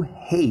lobbyists who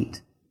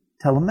hate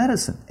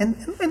telemedicine. And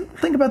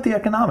think about the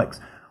economics.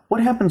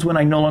 What happens when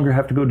I no longer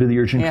have to go to the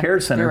urgent care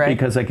center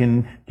because I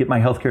can get my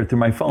health care through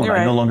my phone?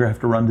 I no longer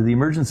have to run to the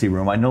emergency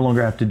room. I no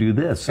longer have to do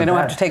this. I don't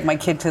have to take my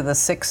kid to the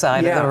sick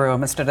side of the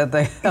room instead of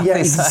the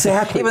healthy side.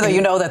 Exactly. Even though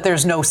you know that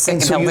there's no sick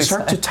and healthy side. So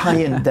you start to tie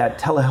in that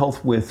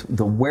telehealth with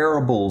the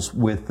wearables,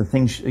 with the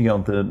things,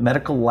 the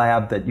medical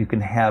lab that you can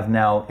have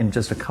now in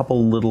just a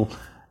couple little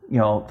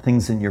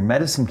things in your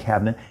medicine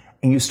cabinet,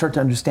 and you start to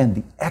understand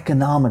the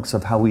economics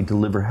of how we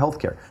deliver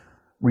healthcare.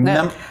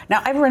 Now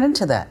I've run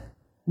into that,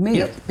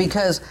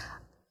 because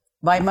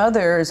my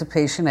mother is a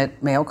patient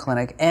at Mayo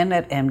Clinic and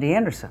at MD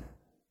Anderson.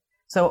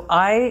 So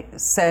I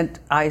sent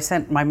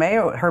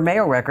her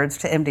Mayo records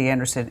to MD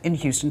Anderson in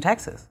Houston,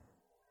 Texas.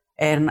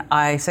 And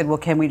I said, well,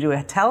 can we do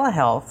a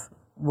telehealth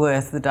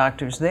with the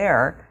doctors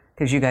there?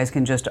 Because you guys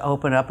can just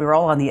open up. We're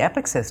all on the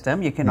Epic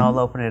system. You can all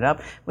open it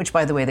up, which,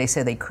 by the way, they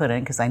said they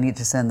couldn't because I need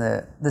to send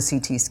the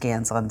CT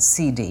scans on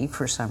CD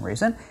for some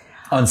reason.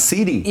 On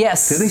CD?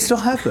 Yes. Do they still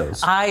have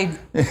those?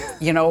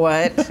 You know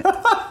what?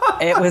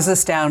 It was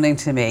astounding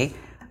to me.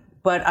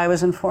 But I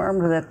was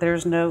informed that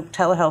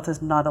telehealth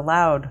is not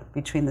allowed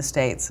between the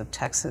states of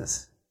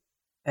Texas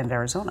and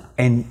Arizona.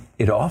 And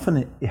it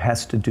often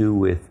has to do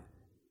with,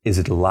 is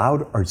it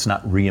allowed or it's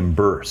not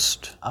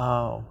reimbursed?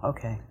 Oh,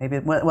 okay. Maybe.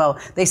 Well,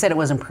 they said it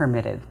wasn't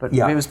permitted, but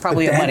it was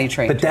probably a money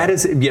train. But that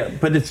is,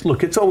 but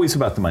it's always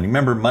about the money.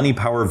 Remember, money,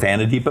 power,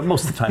 vanity, but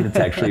most of the time it's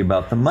actually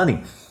about the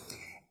money.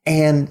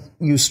 And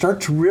you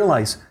start to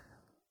realize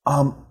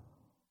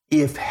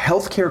if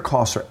healthcare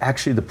costs are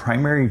actually the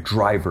primary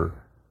driver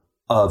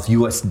of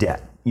U.S.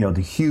 debt,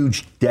 the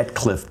huge debt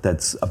cliff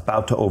that's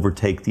about to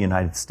overtake the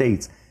United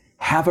States,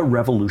 have a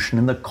revolution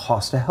in the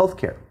cost of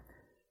healthcare.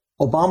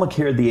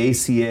 Obamacare, the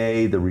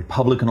ACA, the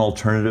Republican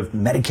alternative,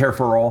 Medicare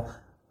for all,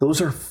 those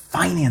are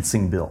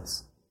financing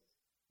bills.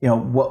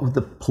 What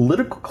the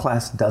political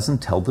class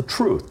doesn't tell the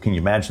truth. Can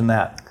you imagine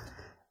that?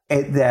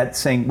 That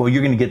saying, well,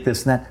 you're going to get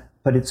this and that,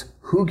 but it's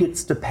who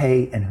gets to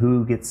pay and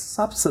who gets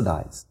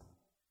subsidized.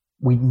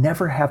 We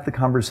never have the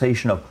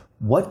conversation of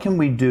what can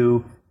we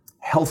do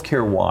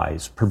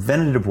healthcare-wise,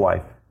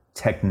 preventative-wise,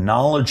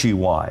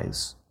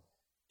 technology-wise,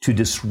 to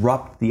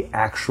disrupt the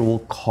actual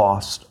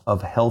cost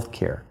of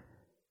healthcare.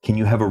 Can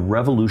you have a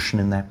revolution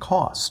in that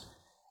cost?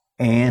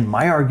 And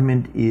my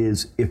argument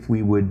is if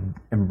we would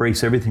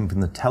embrace everything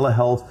from the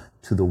telehealth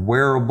to the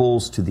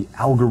wearables to the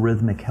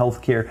algorithmic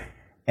healthcare,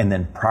 and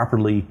then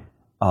properly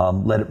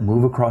let it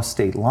move across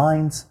state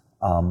lines,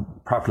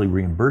 properly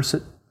reimburse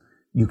it,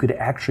 you could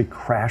actually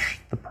crash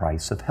the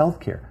price of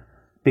healthcare.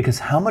 Because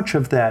how much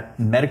of that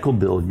medical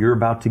bill you're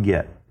about to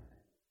get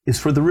is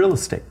for the real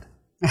estate?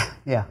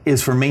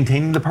 Is for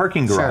maintaining the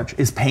parking garage?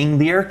 Is paying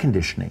the air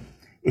conditioning?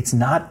 It's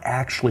not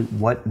actually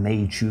what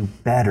made you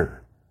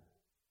better.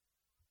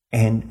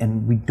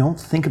 And we don't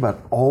think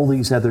about all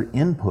these other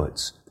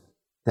inputs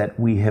that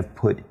we have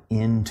put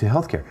into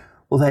healthcare.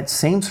 Well, that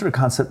same sort of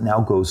concept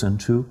now goes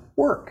into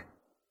work.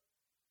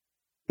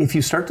 If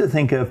you start to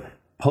think of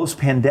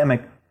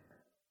post-pandemic,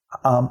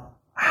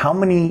 how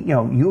many,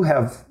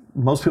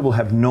 most people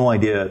have no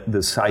idea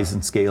the size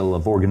and scale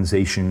of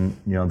organization,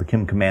 the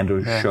Kim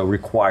Commando show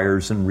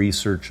requires and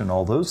research and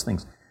all those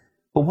things.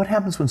 But what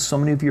happens when so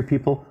many of your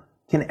people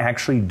can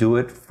actually do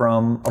it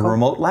from a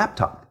remote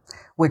laptop?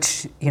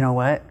 Which,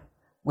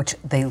 which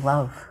they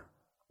love.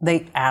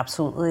 They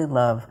absolutely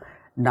love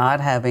not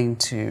having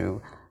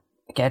to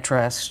get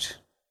dressed,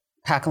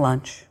 pack a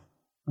lunch,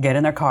 get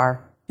in their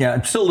car. Yeah,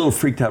 I'm still a little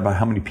freaked out about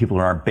how many people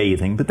aren't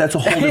bathing, but that's a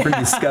whole different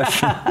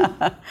discussion.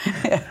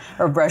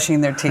 Or brushing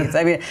their teeth.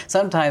 I mean,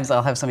 sometimes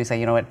I'll have somebody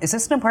say, is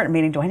this an important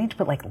meeting? Do I need to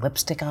put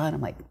lipstick on?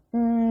 I'm like,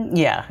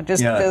 yeah.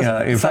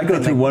 If I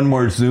go through one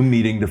more Zoom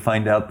meeting to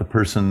find out the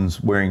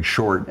person's wearing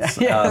shorts.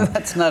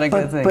 That's not a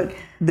good thing. But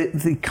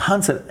the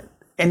concept,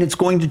 and it's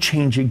going to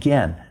change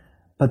again,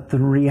 but the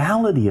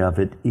reality of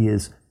it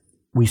is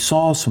we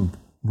saw some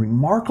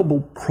remarkable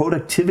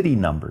productivity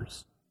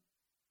numbers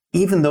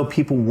even though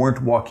people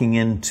weren't walking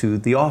into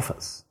the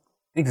office.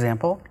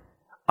 Example?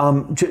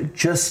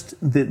 Just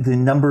the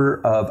number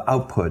of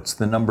outputs,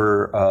 the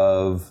number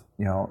of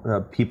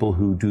people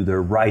who do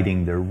their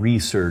writing, their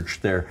research,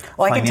 their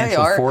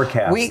financial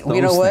forecasts.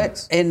 You know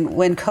what? And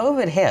when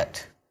COVID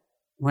hit,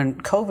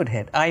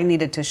 I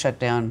needed to shut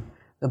down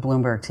the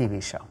Bloomberg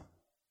TV show.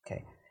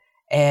 Okay,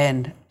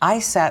 and I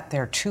sat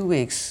there 2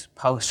 weeks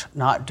post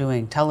not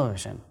doing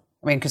television.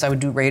 Because I would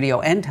do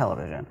radio and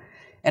television,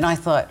 and I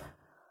thought,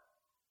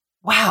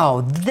 wow,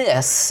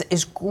 this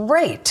is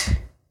great.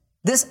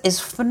 This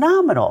is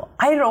phenomenal.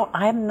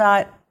 I'm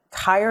not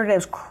tired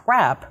as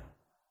crap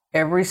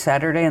every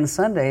Saturday and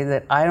Sunday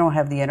that I don't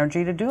have the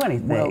energy to do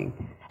anything. Well,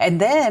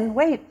 and then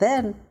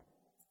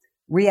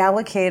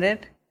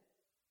reallocated,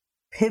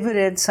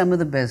 pivoted some of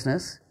the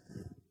business.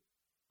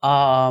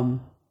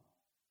 Some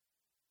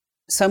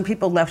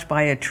people left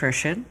by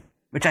attrition,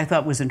 which I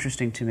thought was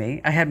interesting to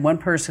me. I had one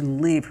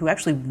person leave who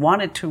actually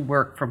wanted to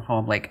work from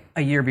home like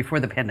a year before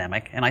the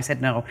pandemic, and I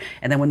said no.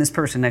 And then when this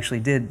person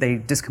actually did, they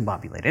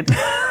discombobulated.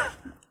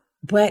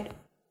 But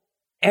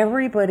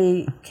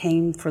everybody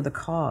came for the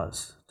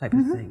cause type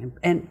of thing.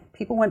 And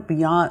people went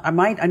beyond,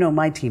 I know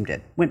my team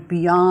went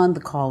beyond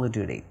the call of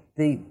duty.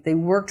 They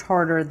worked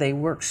harder, they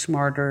worked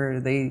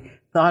smarter, they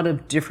thought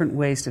of different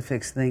ways to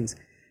fix things.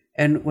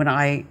 And when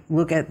I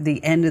look at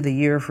the end of the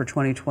year for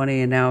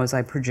 2020, and now as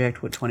I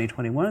project what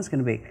 2021 is going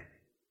to be,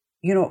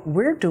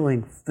 we're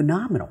doing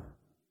phenomenal.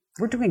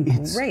 We're doing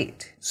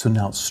great. So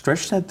now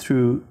stretch that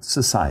through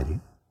society.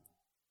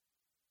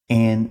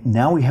 And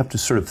now we have to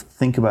sort of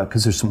think about,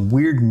 because there's some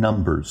weird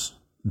numbers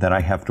that I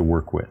have to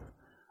work with.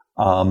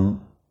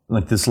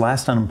 Like this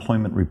last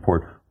unemployment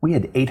report, we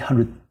had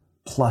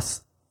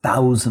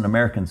 800,000+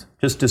 Americans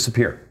just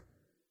disappear.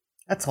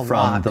 That's a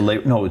from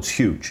lot. No, it's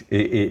huge.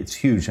 It's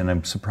huge, and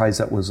I'm surprised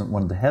that wasn't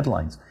one of the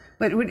headlines.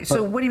 But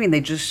so what do you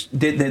mean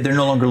They're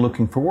no longer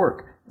looking for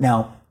work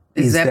now?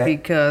 Is that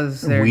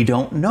because they're... We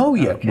don't know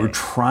yet. Okay. We're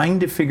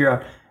trying to figure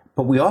out.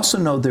 But we also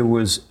know there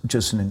was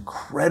just an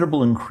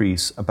incredible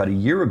increase about a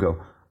year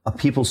ago of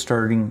people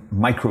starting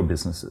micro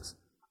businesses.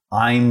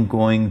 I'm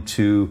going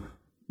to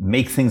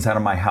make things out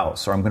of my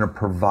house, or I'm going to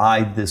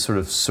provide this sort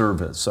of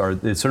service, or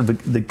it's sort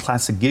of the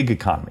classic gig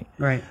economy.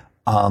 Right.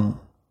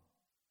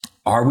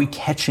 Are we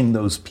catching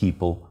those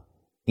people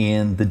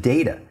in the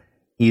data?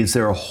 Is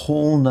there a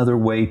whole nother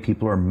way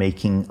people are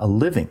making a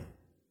living?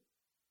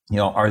 You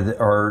know,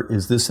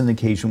 is this an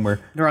occasion where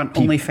they're on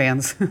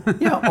OnlyFans?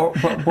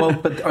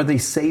 but are they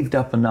saved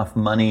up enough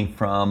money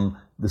from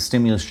the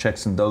stimulus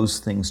checks and those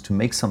things to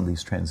make some of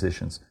these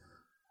transitions?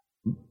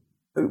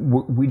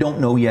 We don't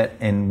know yet,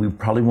 and we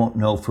probably won't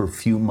know for a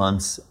few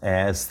months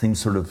as things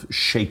sort of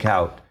shake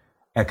out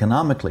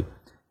economically.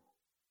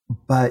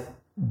 But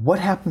what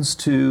happens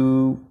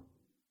to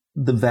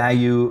the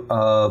value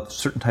of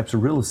certain types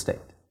of real estate?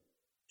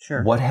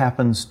 Sure. What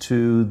happens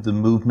to the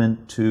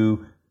movement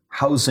to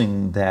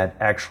housing that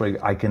actually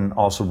I can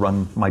also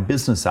run my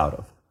business out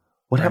of?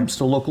 What happens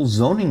to local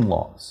zoning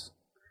laws?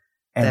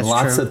 And That's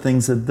lots true. of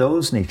things of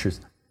those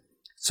natures.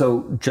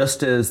 So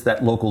just as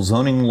that local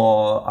zoning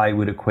law, I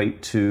would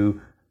equate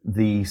to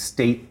the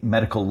state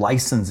medical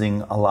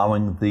licensing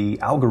allowing the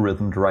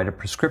algorithm to write a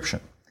prescription.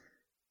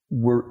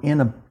 We're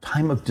in a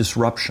time of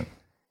disruption.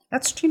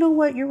 You know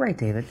what? You're right,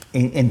 David.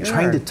 And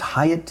trying to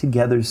tie it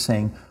together,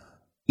 saying,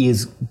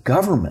 is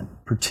government,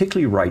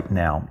 particularly right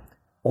now,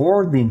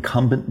 or the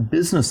incumbent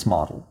business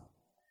model,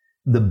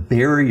 the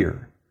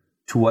barrier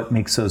to what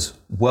makes us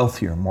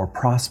wealthier, more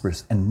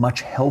prosperous, and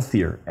much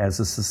healthier as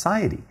a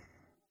society?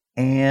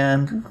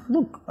 And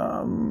look,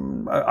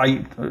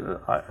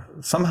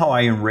 somehow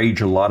I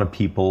enrage a lot of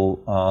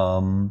people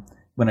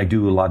when I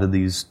do a lot of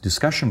these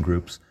discussion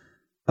groups,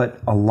 but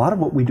a lot of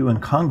what we do in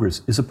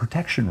Congress is a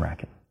protection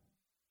racket.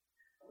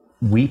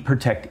 We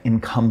protect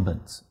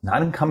incumbents,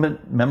 not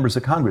incumbent members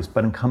of Congress,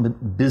 but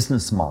incumbent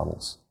business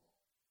models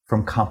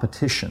from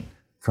competition,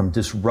 from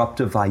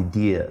disruptive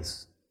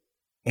ideas.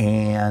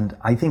 And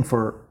I think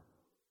for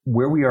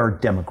where we are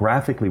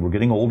demographically, we're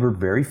getting older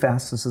very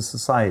fast as a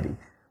society.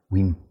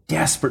 We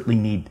desperately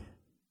need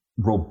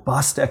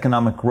robust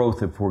economic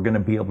growth if we're going to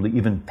be able to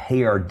even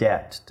pay our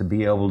debt, to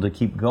be able to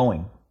keep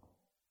going.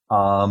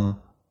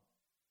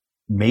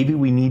 Maybe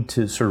we need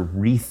to sort of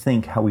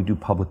rethink how we do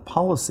public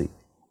policy.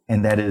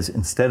 And that is,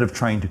 instead of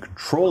trying to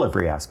control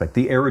every aspect,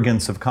 the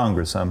arrogance of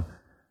Congress.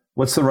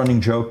 What's the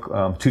running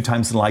joke? 2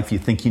 times in life you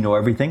think you know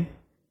everything?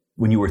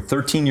 When you were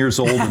 13 years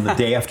old and the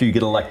day after you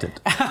get elected.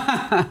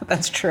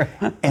 That's true.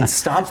 And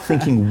stop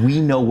thinking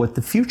we know what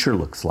the future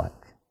looks like.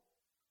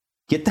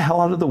 Get the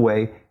hell out of the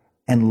way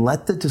and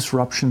let the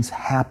disruptions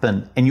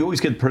happen. And you always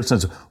get the person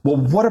who says, well,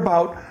 what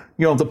about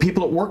the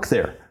people that work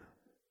there?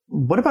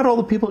 What about all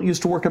the people that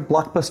used to work at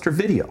Blockbuster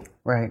Video?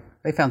 Right.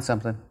 They found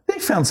something. They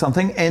found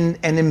something, and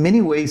in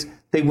many ways,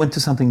 they went to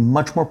something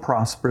much more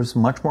prosperous,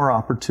 much more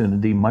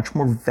opportunity, much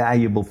more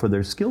valuable for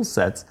their skill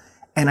sets.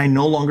 And I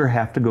no longer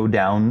have to go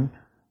down,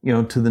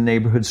 to the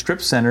neighborhood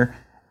strip center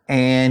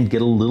and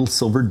get a little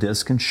silver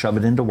disc and shove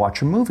it in to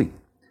watch a movie.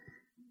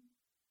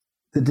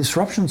 The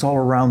disruption's all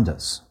around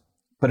us.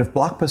 But if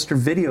Blockbuster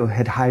Video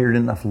had hired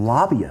enough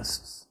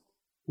lobbyists,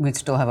 we'd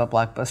still have a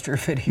Blockbuster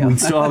Video. We'd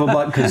still have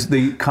a because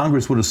the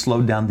Congress would have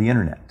slowed down the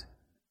internet.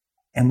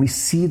 And we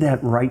see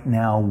that right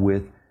now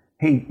with,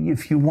 hey,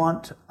 if you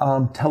want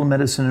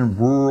telemedicine in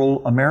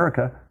rural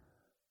America,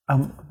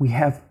 we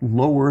have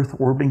low Earth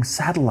orbiting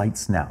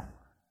satellites now.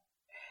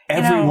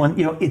 Everyone,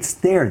 it's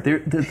there.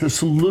 The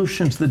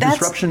solutions, the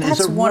disruption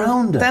is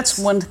around us. That's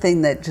one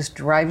thing that just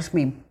drives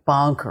me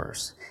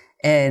bonkers.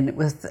 And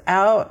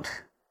without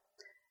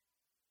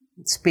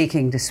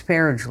speaking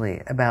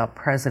disparagingly about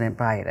President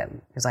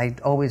Biden, because I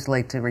always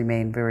like to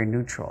remain very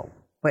neutral,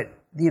 but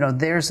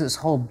there's this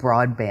whole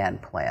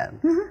broadband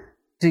plan.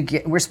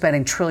 Mm-hmm. We're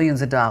spending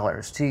trillions of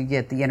dollars to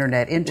get the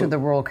internet into the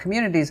rural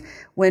communities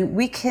when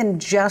we can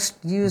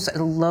just use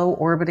a low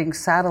orbiting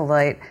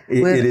satellite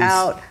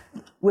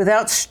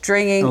without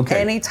stringing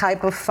any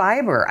type of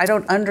fiber. I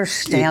don't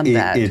understand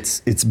that.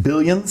 It's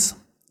billions.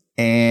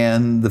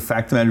 And the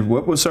fact of the matter,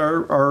 what was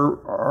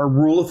our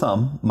rule of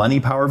thumb? Money,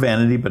 power,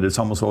 vanity, but it's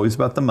almost always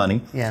about the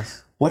money.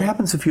 Yes. What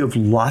happens if you have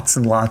lots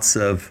and lots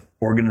of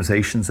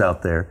organizations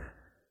out there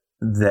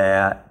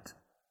that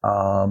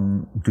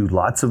do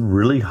lots of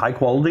really high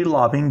quality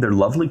lobbying? They're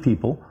lovely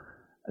people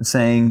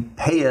saying,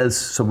 pay us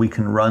so we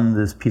can run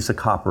this piece of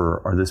copper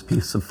or this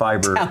piece of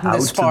fiber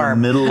out to the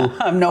middle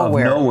of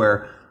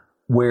nowhere,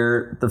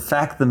 where the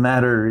fact of the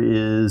matter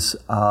is,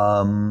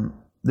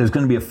 there's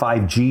going to be a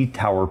 5G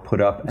tower put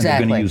up and they're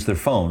going to use their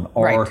phone.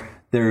 Or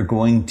they're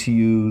going to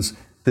use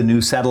the new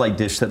satellite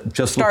dish that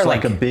just looks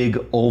like a big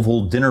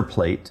oval dinner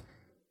plate.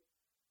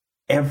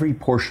 every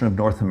portion of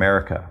North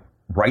America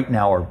right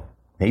now, or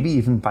maybe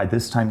even by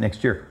this time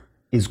next year,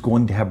 is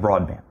going to have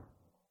broadband.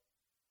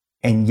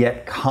 And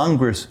yet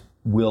Congress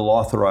will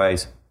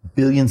authorize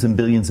billions and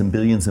billions and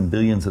billions and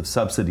billions of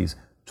subsidies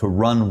to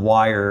run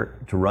wire,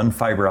 to run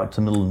fiber out to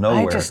the middle of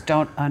nowhere. I just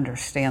don't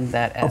understand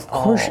that at all. Of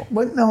course,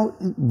 but no,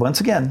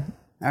 once again.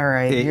 All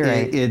right, you're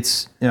right.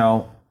 It's,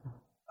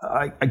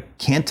 I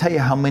can't tell you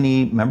how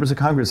many members of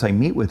Congress I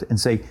meet with and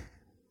say,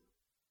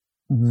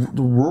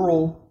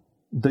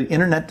 the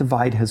internet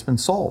divide has been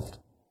solved.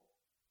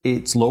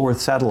 It's low Earth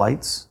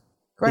satellites.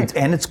 Great.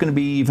 And it's going to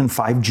be even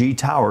 5G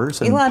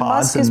towers and Elon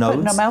pods Musk and is nodes.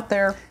 putting them out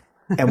there.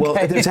 And well,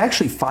 Okay. there's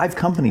actually 5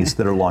 companies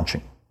that are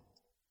launching.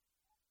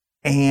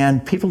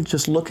 And people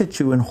just look at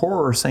you in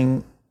horror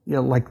saying,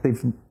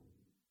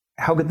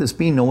 how could this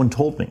be? No one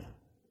told me.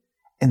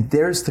 And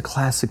there's the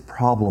classic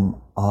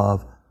problem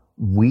of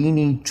we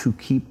need to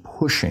keep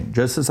pushing,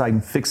 just as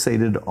I'm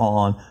fixated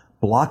on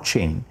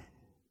blockchain,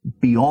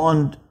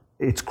 beyond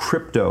its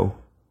crypto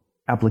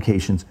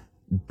applications,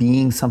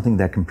 being something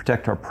that can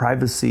protect our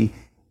privacy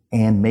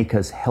and make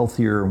us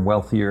healthier and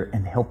wealthier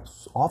and help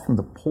often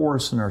the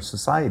poorest in our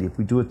society if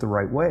we do it the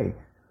right way.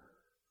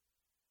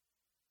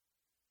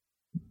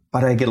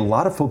 But I get a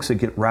lot of folks that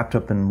get wrapped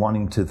up in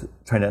wanting to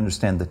try to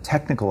understand the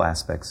technical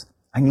aspects.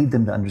 I need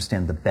them to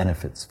understand the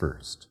benefits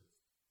first.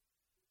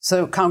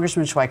 So,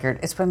 Congressman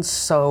Schweikert, it's been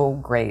so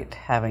great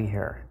having you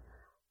here.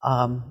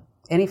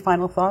 Any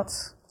final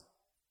thoughts?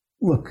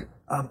 Look,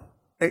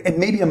 and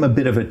maybe I'm a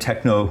bit of a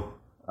techno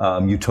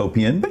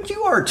utopian, but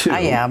you are too. I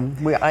am.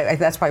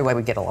 That's probably why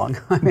we get along.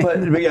 I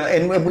mean, But yeah,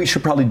 and we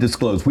should probably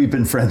disclose we've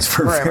been friends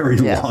for a very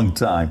long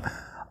time.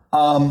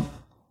 How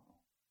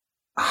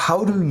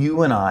do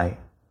you and I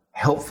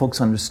help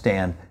folks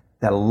understand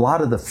that a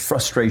lot of the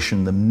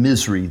frustration, the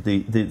misery,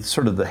 the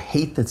sort of the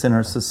hate that's in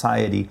our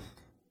society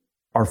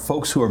are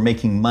folks who are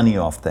making money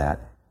off that?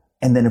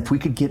 And then if we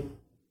could get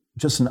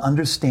just an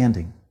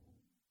understanding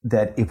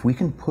that if we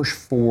can push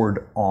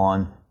forward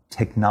on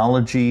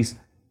technologies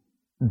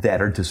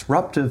that are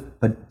disruptive,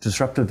 but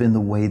disruptive in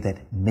the way that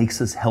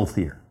makes us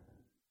healthier,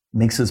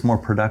 makes us more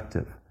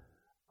productive.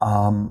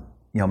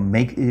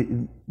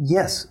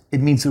 Yes, it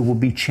means there will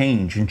be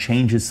change, and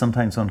change is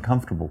sometimes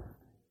uncomfortable.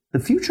 The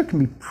future can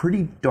be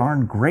pretty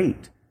darn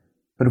great,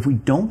 but if we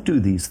don't do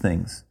these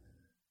things,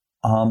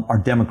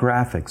 our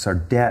demographics, our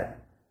debt,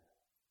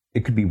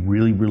 it could be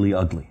really, really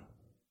ugly.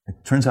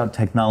 It turns out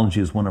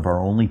technology is one of our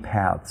only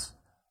paths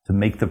to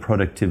make the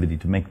productivity,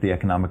 to make the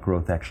economic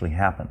growth actually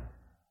happen.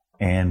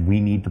 And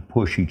we need to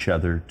push each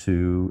other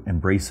to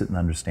embrace it and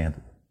understand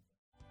it.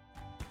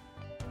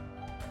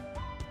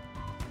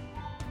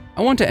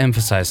 I want to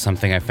emphasize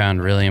something I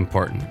found really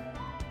important: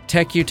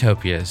 tech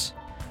utopias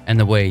and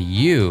the way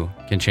you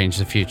can change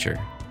the future.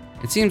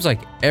 It seems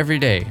like every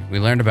day we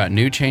learn about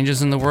new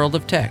changes in the world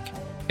of tech.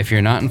 If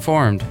you're not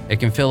informed, it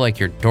can feel like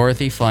you're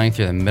Dorothy flying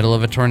through the middle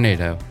of a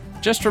tornado.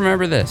 Just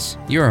remember this: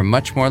 you are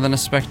much more than a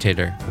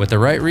spectator. With the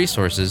right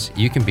resources,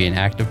 you can be an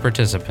active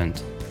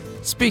participant.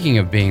 Speaking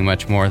of being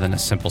much more than a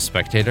simple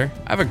spectator,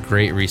 I have a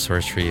great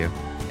resource for you.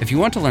 If you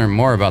want to learn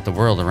more about the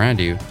world around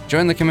you,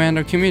 join the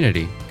Commando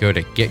community. Go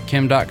to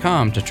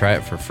getkim.com to try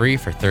it for free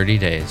for 30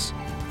 days.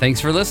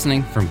 Thanks for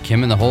listening from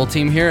Kim and the whole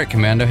team here at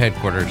Commando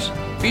headquarters.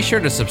 Be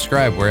sure to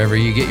subscribe wherever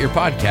you get your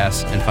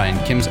podcasts and find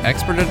Kim's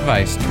expert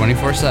advice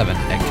 24/7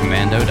 at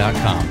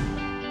commando.com.